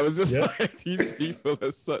devil. I was just like, these people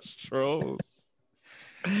are such trolls.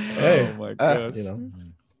 Oh my gosh.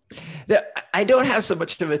 I don't have so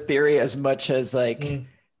much of a theory as much as I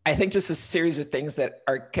think just a series of things that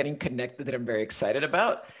are getting connected that I'm very excited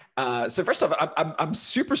about. So first off, I'm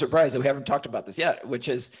super surprised that we haven't talked about this yet, which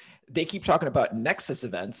is they keep talking about Nexus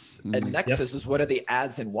events, and Nexus is one of the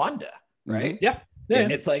ads in Wanda, right? Yeah.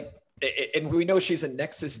 It's like, and we know she's a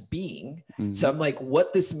Nexus being. So I'm like,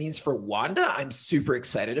 what this means for Wanda, I'm super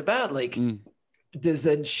excited about. Like,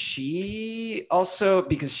 doesn't she also,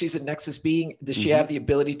 because she's a Nexus being, does she have the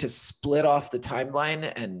ability to split off the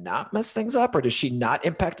timeline and not mess things up? Or does she not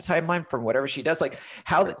impact the timeline from whatever she does? Like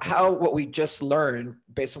how what we just learned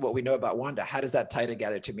based on what we know about Wanda, how does that tie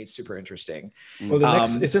together? To me, it's super interesting. Well,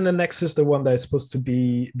 isn't the Nexus the one that is supposed to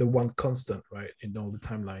be the one constant, right? In all the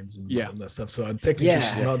timelines and all that stuff. So technically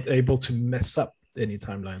she's not able to mess up any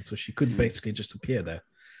timeline. So she could basically just appear there.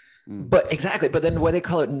 But exactly. But then what they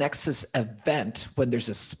call it Nexus event when there's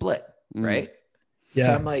a split, right? Yeah.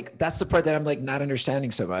 So I'm like, that's the part that I'm like not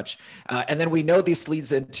understanding so much. And then we know this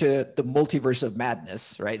leads into the multiverse of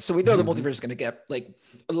madness, right? So we know the multiverse is going to get like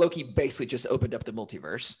Loki basically just opened up the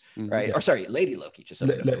multiverse, right? Yeah. Or sorry, Lady Loki just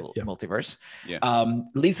opened up the multiverse. Yeah.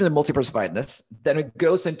 Leads into multiverse of madness. Then it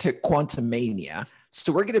goes into Quantum Mania.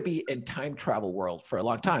 So we're going to be in time travel world for a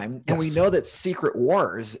long time. And we know that Secret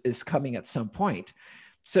Wars is coming at some point.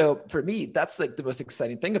 So for me, that's like the most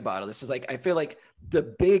exciting thing about it. This is like, I feel like the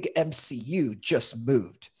big MCU just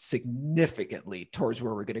moved significantly towards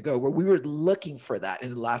where we're going to go, where we were looking for that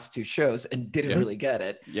in the last two shows and didn't really get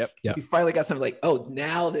it. Yep. We finally got something like, oh,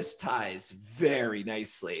 now this ties very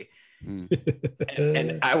nicely.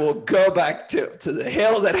 And I will go back to the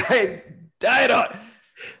hill that I died on.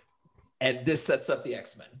 And this sets up the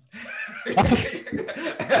X-Men. yeah.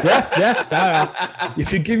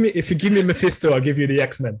 If you give me Mephisto, I'll give you the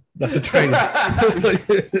X-Men. That's a trade.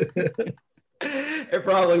 It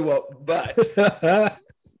probably won't, but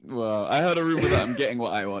well, I heard a rumor that I'm getting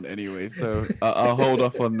what I want anyway, so I'll hold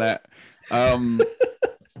off on that.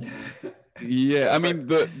 Yeah, I mean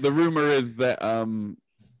the rumor is that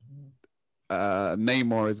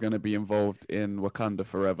Namor is going to be involved in Wakanda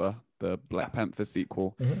Forever, the Black Panther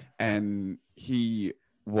sequel, and he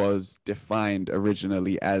was defined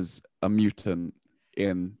originally as a mutant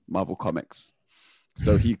in Marvel Comics.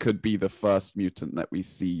 So he could be the first mutant that we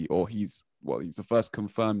see, or he's the first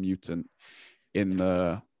confirmed mutant in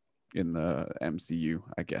the MCU,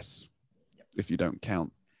 I guess, if you don't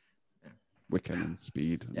count Wiccan and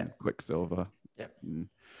Speed and Quicksilver. And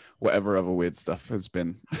whatever other weird stuff has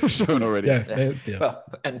been shown already. Well,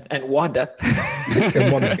 and Wanda.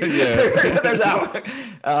 Wanda. There's that one.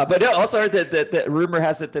 But also the rumor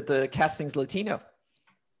has it that the casting's Latino.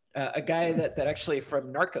 A guy that actually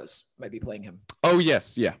from Narcos might be playing him. Oh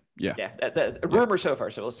yes, yeah. The rumor so far,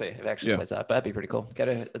 so we'll see if it actually plays out. That'd be pretty cool. Got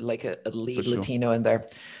a lead Latino in there.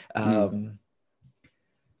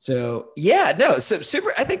 So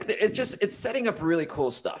super. I think it's setting up really cool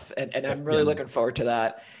stuff, and I'm really looking forward to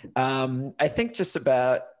that. I think just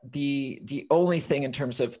about the only thing in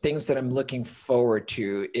terms of things that I'm looking forward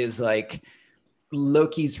to is like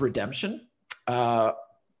Loki's redemption,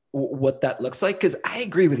 what that looks like. Because I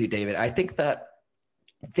agree with you, David. I think that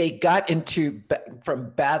they got from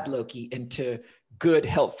bad Loki into good,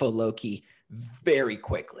 helpful Loki very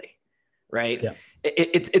quickly, right? Yeah.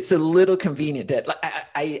 It's a little convenient that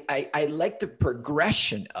I like the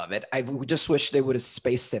progression of it. I just wish they would have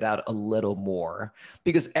spaced it out a little more,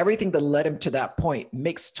 because everything that led him to that point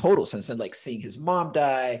makes total sense. And like seeing his mom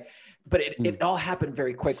die, but it all happened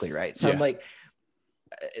very quickly, right? So I'm like,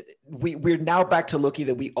 we're now back to Loki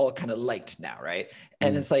that we all kind of liked now, right?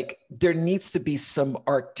 And it's like there needs to be some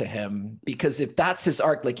arc to him, because if that's his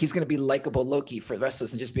arc, like he's going to be likable Loki for the rest of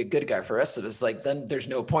us and just be a good guy for the rest of us, like then there's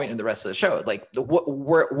no point in the rest of the show. Like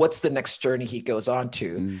what's the next journey he goes on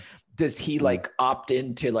to? Does he like opt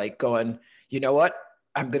into like going, you know what,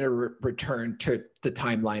 I'm going to return to the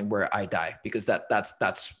timeline where I die, because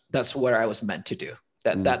that's what I was meant to do.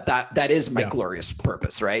 That is my glorious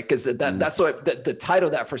purpose, right? Because that's what the title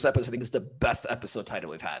of that first episode, I think, is the best episode title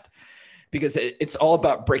we've had, because it's all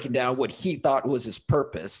about breaking down what he thought was his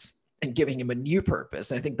purpose and giving him a new purpose.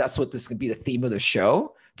 And I think that's what this can be the theme of the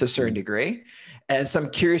show to a certain degree. And so I'm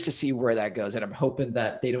curious to see where that goes. And I'm hoping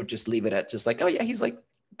that they don't just leave it at just like, oh yeah, he's like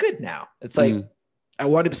good now. It's like, I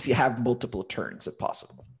want to have multiple turns if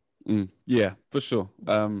possible. Yeah, for sure.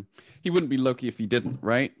 He wouldn't be Loki if he didn't,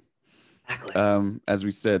 right? Exactly. As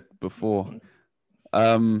we said before.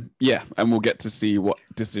 And we'll get to see what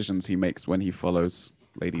decisions he makes when he follows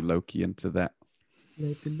Lady Loki into that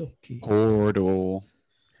portal.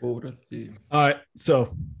 All right,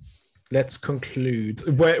 so let's conclude.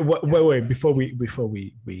 Wait, before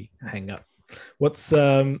we hang up, what's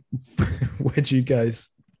where do you guys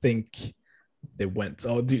think they went?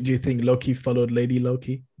 Or do you think Loki followed Lady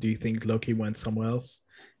Loki? Do you think Loki went somewhere else?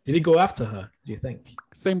 Did he go after her? Do you think?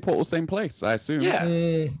 Same portal, same place, I assume. Yeah.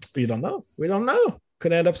 We don't know. We don't know.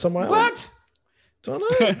 Could end up somewhere else. Don't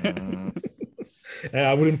know.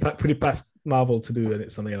 I wouldn't put it past Marvel to do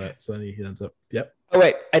something like that. So then he ends up. Yep. Oh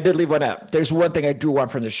wait, I did leave one out. There's one thing I do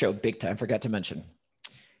want from the show, big time. Forgot to mention.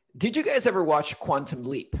 Did you guys ever watch Quantum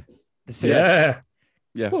Leap? The series?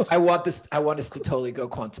 Yeah. I want us to totally go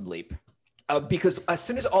Quantum Leap, because as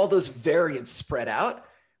soon as all those variants spread out,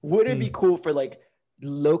 wouldn't it be cool for like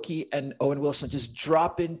Loki and Owen Wilson just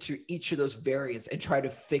drop into each of those variants and try to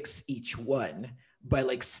fix each one by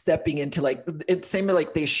like stepping into like it's same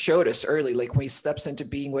like they showed us early, like when he steps into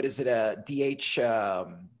being Webb,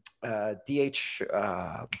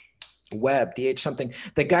 DH something,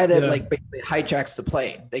 the guy that like basically hijacks the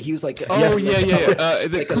plane. That he was like,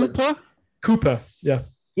 is it Cooper? Cooper,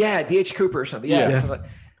 yeah, DH Cooper or something.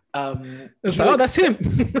 That's him.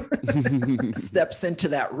 Steps into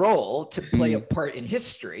that role to play a part in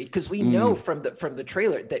history, because we know from the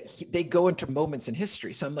trailer that they go into moments in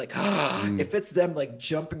history. So I'm like, if it's them like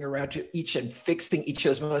jumping around to each and fixing each of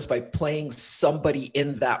those moments by playing somebody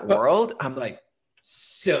in that world, I'm like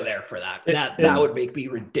so there for that. That would make me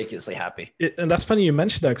ridiculously happy. And that's funny you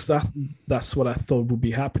mentioned that, because that's what I thought would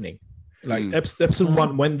be happening. Like episode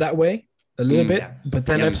 1 went that way a little bit, but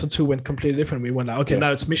then episode 2 went completely different. We went like, okay,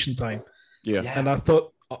 now it's mission time. And I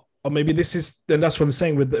thought, or maybe this is, then that's what I'm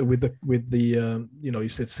saying with the you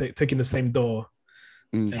said taking the same door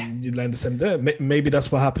and you land the same door. Maybe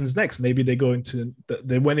that's what happens next. Maybe they go into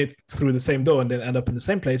they went it through the same door and then end up in the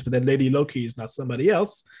same place, but then Lady Loki is not somebody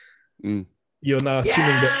else. You're now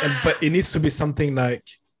assuming that, but it needs to be something like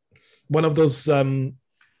one of those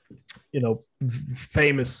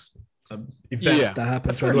famous event that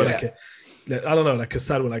happens, right? I don't know, like a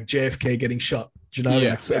sad one, like JFK getting shot. Do you know,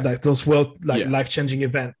 like those life-changing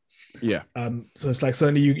event. So it's like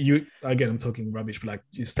suddenly you again, I'm talking rubbish, but like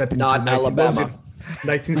you step into Alabama.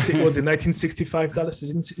 1965 Dallas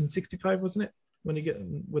is in 65, wasn't it? When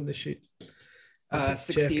the shoot.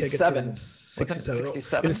 67.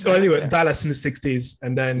 67. So anyway, Dallas in the 60s,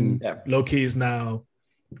 and then Loki is now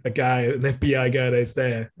a guy, an FBI guy that's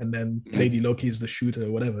there, and then Lady Loki is the shooter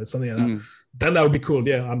or whatever, something like that. Then that would be cool.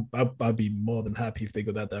 Yeah, I'd be more than happy if they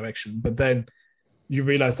go that direction. But then you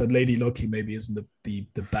realize that Lady Loki maybe isn't the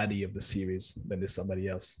baddie of the series. Then there's somebody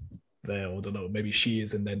else there, or I don't know, maybe she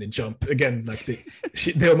is, and then they jump again, like they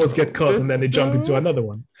almost get caught and then they jump into another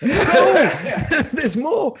one. There's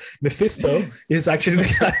more. Mephisto is actually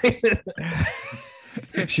the guy.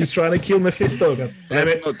 She's trying to kill Mephisto.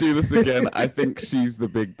 Let's not do this again. I think she's the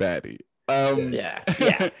big baddie.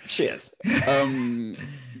 She is.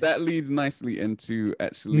 That leads nicely into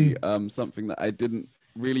actually something that I didn't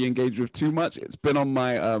really engage with too much. It's been on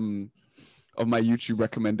my YouTube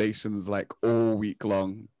recommendations like all week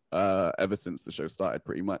long. Ever since the show started,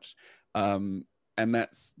 pretty much, and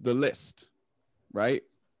that's The List, right?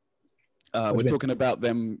 We're talking about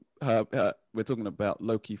them. We're talking about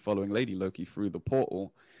Loki following Lady Loki through the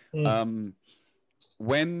portal.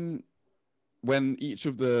 When each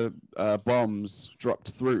of the bombs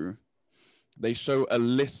dropped through, they show a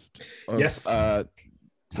list of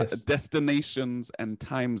destinations and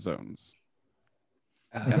time zones,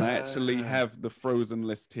 and I actually have the frozen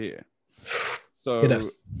list here. So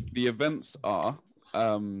the events are,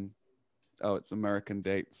 it's American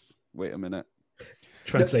dates. Wait a minute.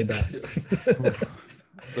 Translate that.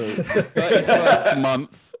 So 31st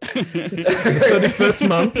month. 31st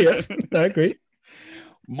month, yes, I agree.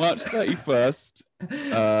 March 31st,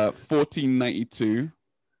 1492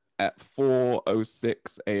 at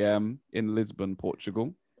 4:06 a.m. in Lisbon,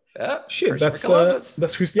 Portugal. Shit, that's who's,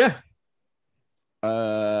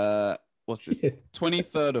 what's this?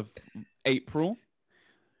 23rd of April.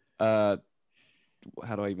 How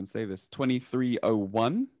do I even say this?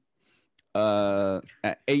 2301 at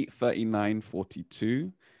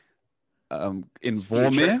 8:39:42 in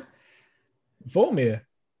Vormir. Vormir.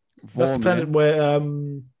 That's the planet where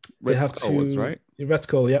Red Skull was, right? Red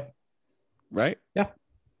Skull, yeah. Right? Yeah.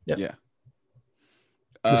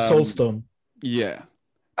 The Soul Stone. Yeah.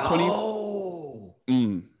 Oh.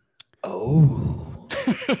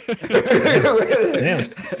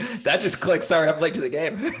 Damn. That just clicked. Sorry, I'm late to the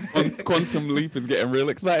game. Quantum Leap is getting real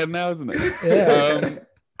excited now, isn't it? Yeah.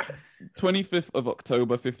 25th of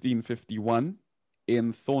October, 1551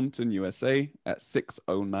 in Thornton, USA at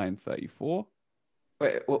 6:09:34.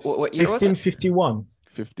 Wait, what year was it? 1551.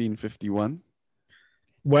 1551.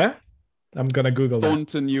 Where? I'm going to Google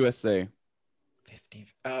Thornton, USA.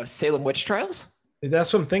 Salem witch trials?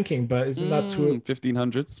 That's what I'm thinking, but isn't that too...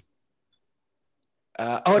 1500s?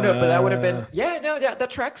 No, but that would have been... that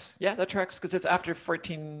tracks. Yeah, that tracks, because it's after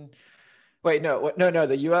 14... Wait, no, no.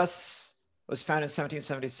 The U.S. was founded in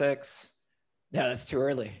 1776. No, that's too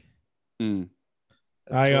early. Mm.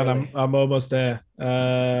 Hang on, I'm almost there. Too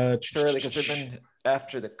early because they've been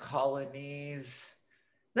after the colonies.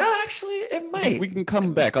 No, actually, it might. We can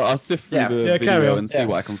come back. I'll sift through the carry video on. and see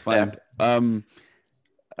what I can find.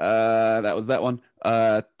 That was that one.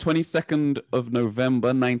 22nd of November,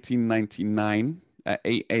 1999 at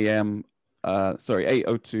 8 a.m.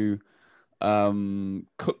 8:02,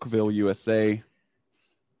 Cookville, USA.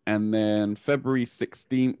 And then February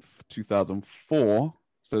 16th, 2004.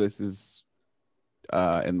 So this is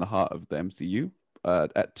in the heart of the MCU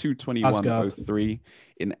at 2:21:03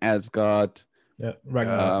 in Asgard. Yeah,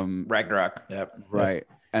 Ragnarok. Ragnarok. Yep. Right.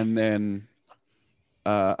 And then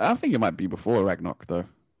I think it might be before Ragnarok though.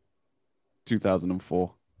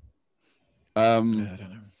 2004. I don't know.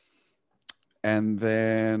 And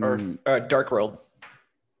then Or Dark World.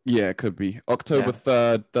 yeah, it could be October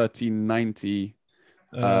 3rd, 1390.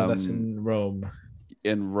 That's in Rome.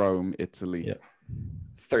 In Rome, Italy. Yeah.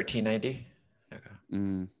 1390.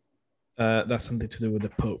 Okay. That's something to do with the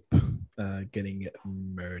Pope getting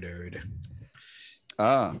murdered.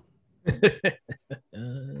 Ah.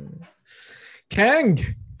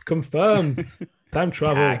 Kang confirmed. Time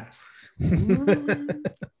travel.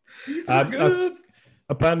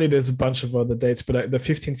 Apparently, there's a bunch of other dates, but the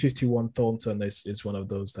 1551 Thornton is one of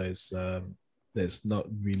those days. There's not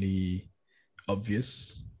really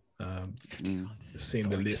obvious. Seeing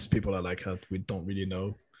the list, people are like, we don't really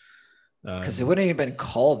know. Because it wouldn't have been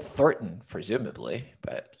called Thornton, presumably,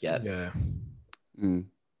 but yet. Yeah.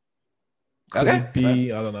 Could it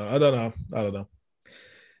be? I don't know.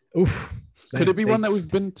 Oof. Could it be one that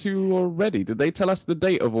we've been to already? Did they tell us the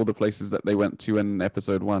date of all the places that they went to in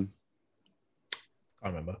episode 1? I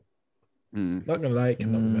remember. Not gonna lie, I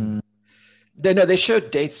cannot remember. No, they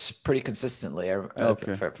showed dates pretty consistently.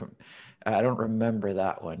 Okay. I don't remember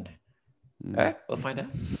that one. All right, we'll find out.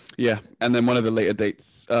 Yeah, and then one of the later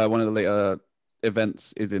dates, one of the later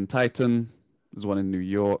events is in Titan. There's one in New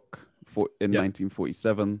York in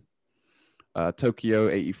 1947. Tokyo,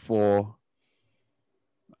 84.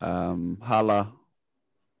 Hala.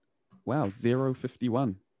 Wow,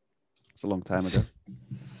 051. It's a long time ago.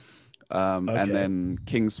 And then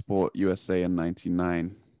Kingsport, USA in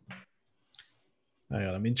 99. Hang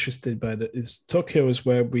on, I'm interested by Tokyo is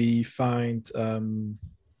where we find and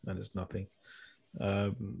there's nothing.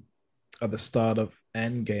 At the start of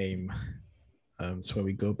Endgame. It's where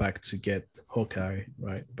we go back to get Hawkeye,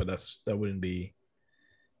 right? But that wouldn't be.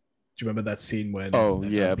 Do you remember that scene when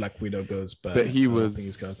Black Widow goes back? But he was.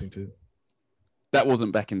 He's got nothing to. That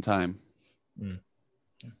wasn't back in time.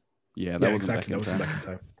 Yeah, that wasn't back in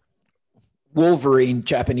time. Wolverine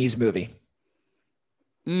Japanese movie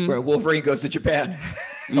where Wolverine goes to Japan.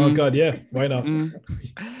 Oh God, yeah, why not?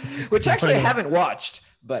 Which actually I haven't watched,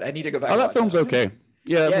 but I need to go back. Oh, that film's okay.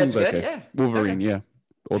 Yeah, that film's okay. Yeah. Wolverine, yeah,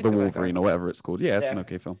 or the Wolverine, or whatever it's called. Yeah, it's an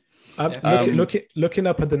okay film. Looking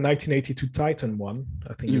up at the 1982 Titan one,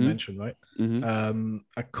 I think you mentioned, right?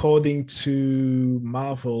 According to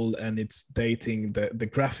Marvel, and it's dating the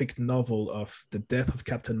graphic novel of The Death of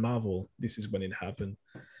Captain Marvel. This is when it happened.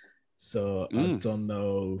 So I don't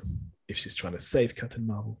know if she's trying to save Captain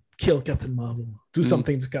Marvel, kill Captain Marvel, do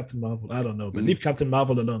something to Captain Marvel. I don't know, but leave Captain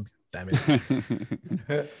Marvel alone. Damn it.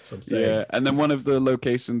 That's what I'm saying. Yeah, and then one of the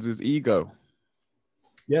locations is Ego.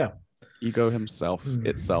 Yeah. Ego himself,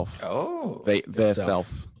 itself. Oh. Their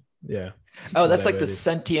self. Yeah. Oh, that's like the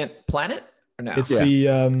sentient planet? Or no? It's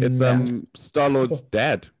Star-Lord's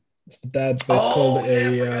dad. It's the dad, but it's called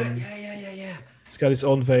Yeah. It's got its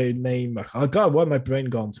own very name. Oh God, why my brain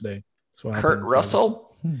gone today? Kurt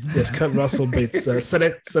Russell? Yes, Kurt Russell, but it's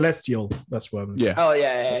Celestial. That's what I'm... Yeah. Oh,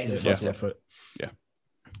 yeah. Yeah.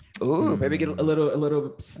 Ooh, maybe get a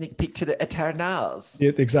little sneak peek to the Eternals.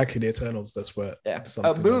 Yeah, exactly, the Eternals. That's where. Yeah.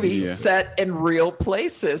 A movie set in real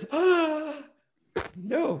places. No.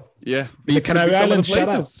 Yeah. The Canary Islands. Shout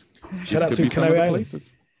out to Canary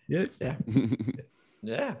Islands. Yeah.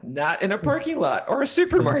 Yeah. Not in a parking lot or a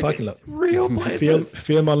supermarket. Parking lot. Real places.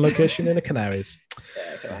 Film on location in the Canaries.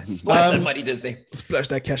 Splash that money, Disney. Splash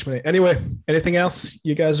that cash money. Anyway, anything else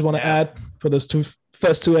you guys want to add for those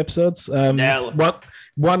first two episodes?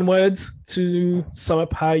 One word to sum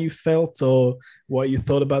up how you felt or what you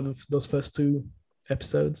thought about those first two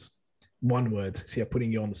episodes. One word. See, I'm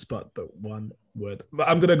putting you on the spot, but one word. But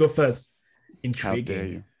I'm gonna go first. Intriguing. How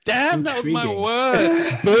dare you? Damn, that was my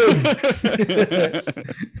word. Boom.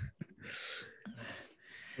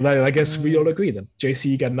 Well, I guess we all agree then.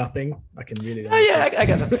 JC, you got nothing. I can really. Oh yeah, I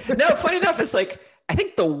guess. No, funny enough, it's like I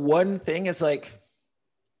think the one thing is like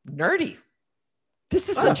nerdy. This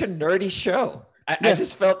is such a nerdy show. I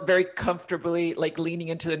just felt very comfortably like leaning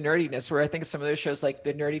into the nerdiness, where I think some of those shows, like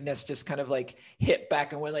the nerdiness just kind of like hit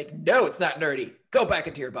back and went like, no, it's not nerdy. Go back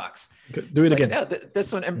into your box. Do it again. Like, no,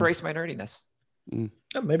 this one embraced my nerdiness.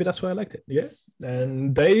 Oh, maybe that's why I liked it. Yeah.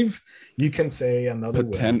 And Dave, you can say another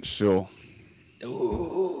potential.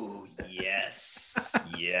 Ooh, yes.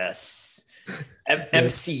 Yes.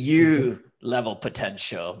 MCU level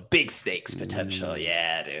potential, big stakes potential.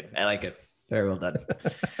 Yeah, dude. I like it. Very well done.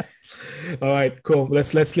 All right, cool.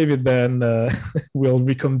 Let's leave it then. We'll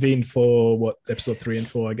reconvene for episode 3 and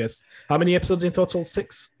 4, I guess. How many episodes in total?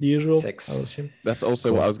 6, the usual. 6. I assume. That's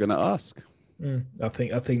also what I was going to ask. I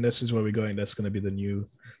think this is where we're going. That's going to be the new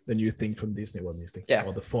thing from Disney. Well, new thing. Yeah.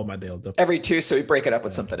 Or the format they'll adopt. Every 2, so we break it up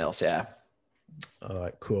with something else. Yeah. All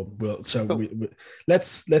right, cool. Well, so cool.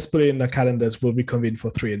 Let's put it in the calendars. We'll reconvene for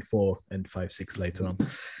 3 and 4 and 5, 6 later on.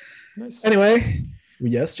 Nice. Anyway,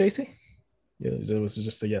 yes, JC. Yeah, it was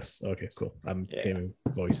just a yes. Okay, cool. I'm hearing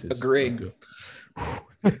voices. Agreeing.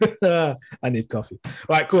 I need coffee.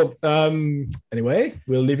 All right, cool. Anyway,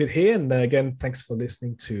 we'll leave it here. And again, thanks for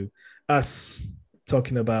listening to us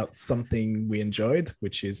talking about something we enjoyed,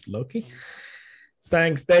 which is Loki.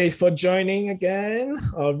 Thanks, Dave, for joining again,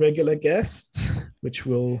 our regular guest, which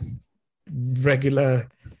will regularly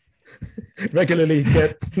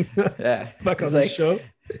get back on the show.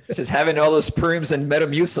 Just having all those Prooms and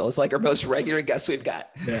Metamucil is like our most regular guests we've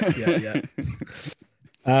got. Yeah.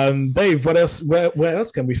 Dave, what else? Where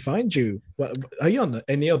else can we find you? Are you on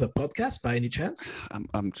any other podcast by any chance?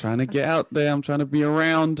 I'm trying to get out there. I'm trying to be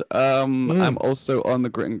around. I'm also on the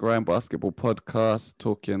Grit and Grind Basketball podcast,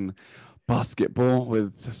 talking basketball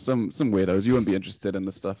with some weirdos. You wouldn't be interested in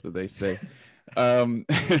the stuff that they say. But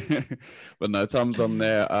no, Tom's on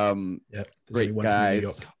there. Great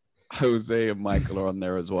guys. Jose and Michael are on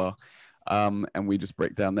there as well. And we just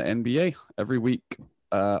break down the NBA every week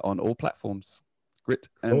on all platforms. Grit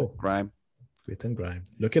and Grime. Grit and Grime.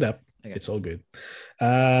 Look it up. Okay. It's all good.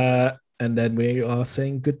 And then we are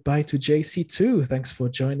saying goodbye to JC too. Thanks for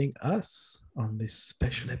joining us on this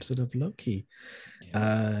special episode of Loki.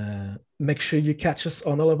 Make sure you catch us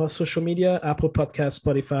on all of our social media: Apple Podcasts,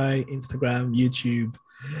 Spotify, Instagram, YouTube,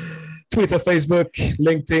 Twitter, Facebook,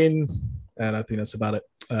 LinkedIn. And I think that's about it.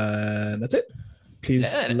 And that's it.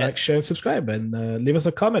 Please like, share, and subscribe, and leave us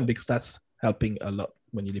a comment, because that's helping a lot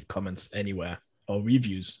when you leave comments anywhere, or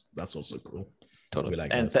reviews. That's also cool. Totally.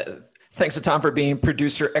 And thanks to Tom for being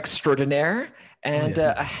producer extraordinaire. And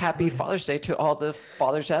a happy Father's Day to all the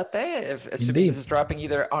fathers out there. Assuming this is dropping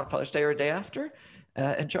either on Father's Day or a day after.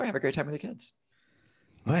 Enjoy. Have a great time with the kids.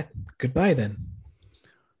 All right. Goodbye then.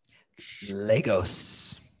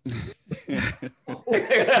 Legos.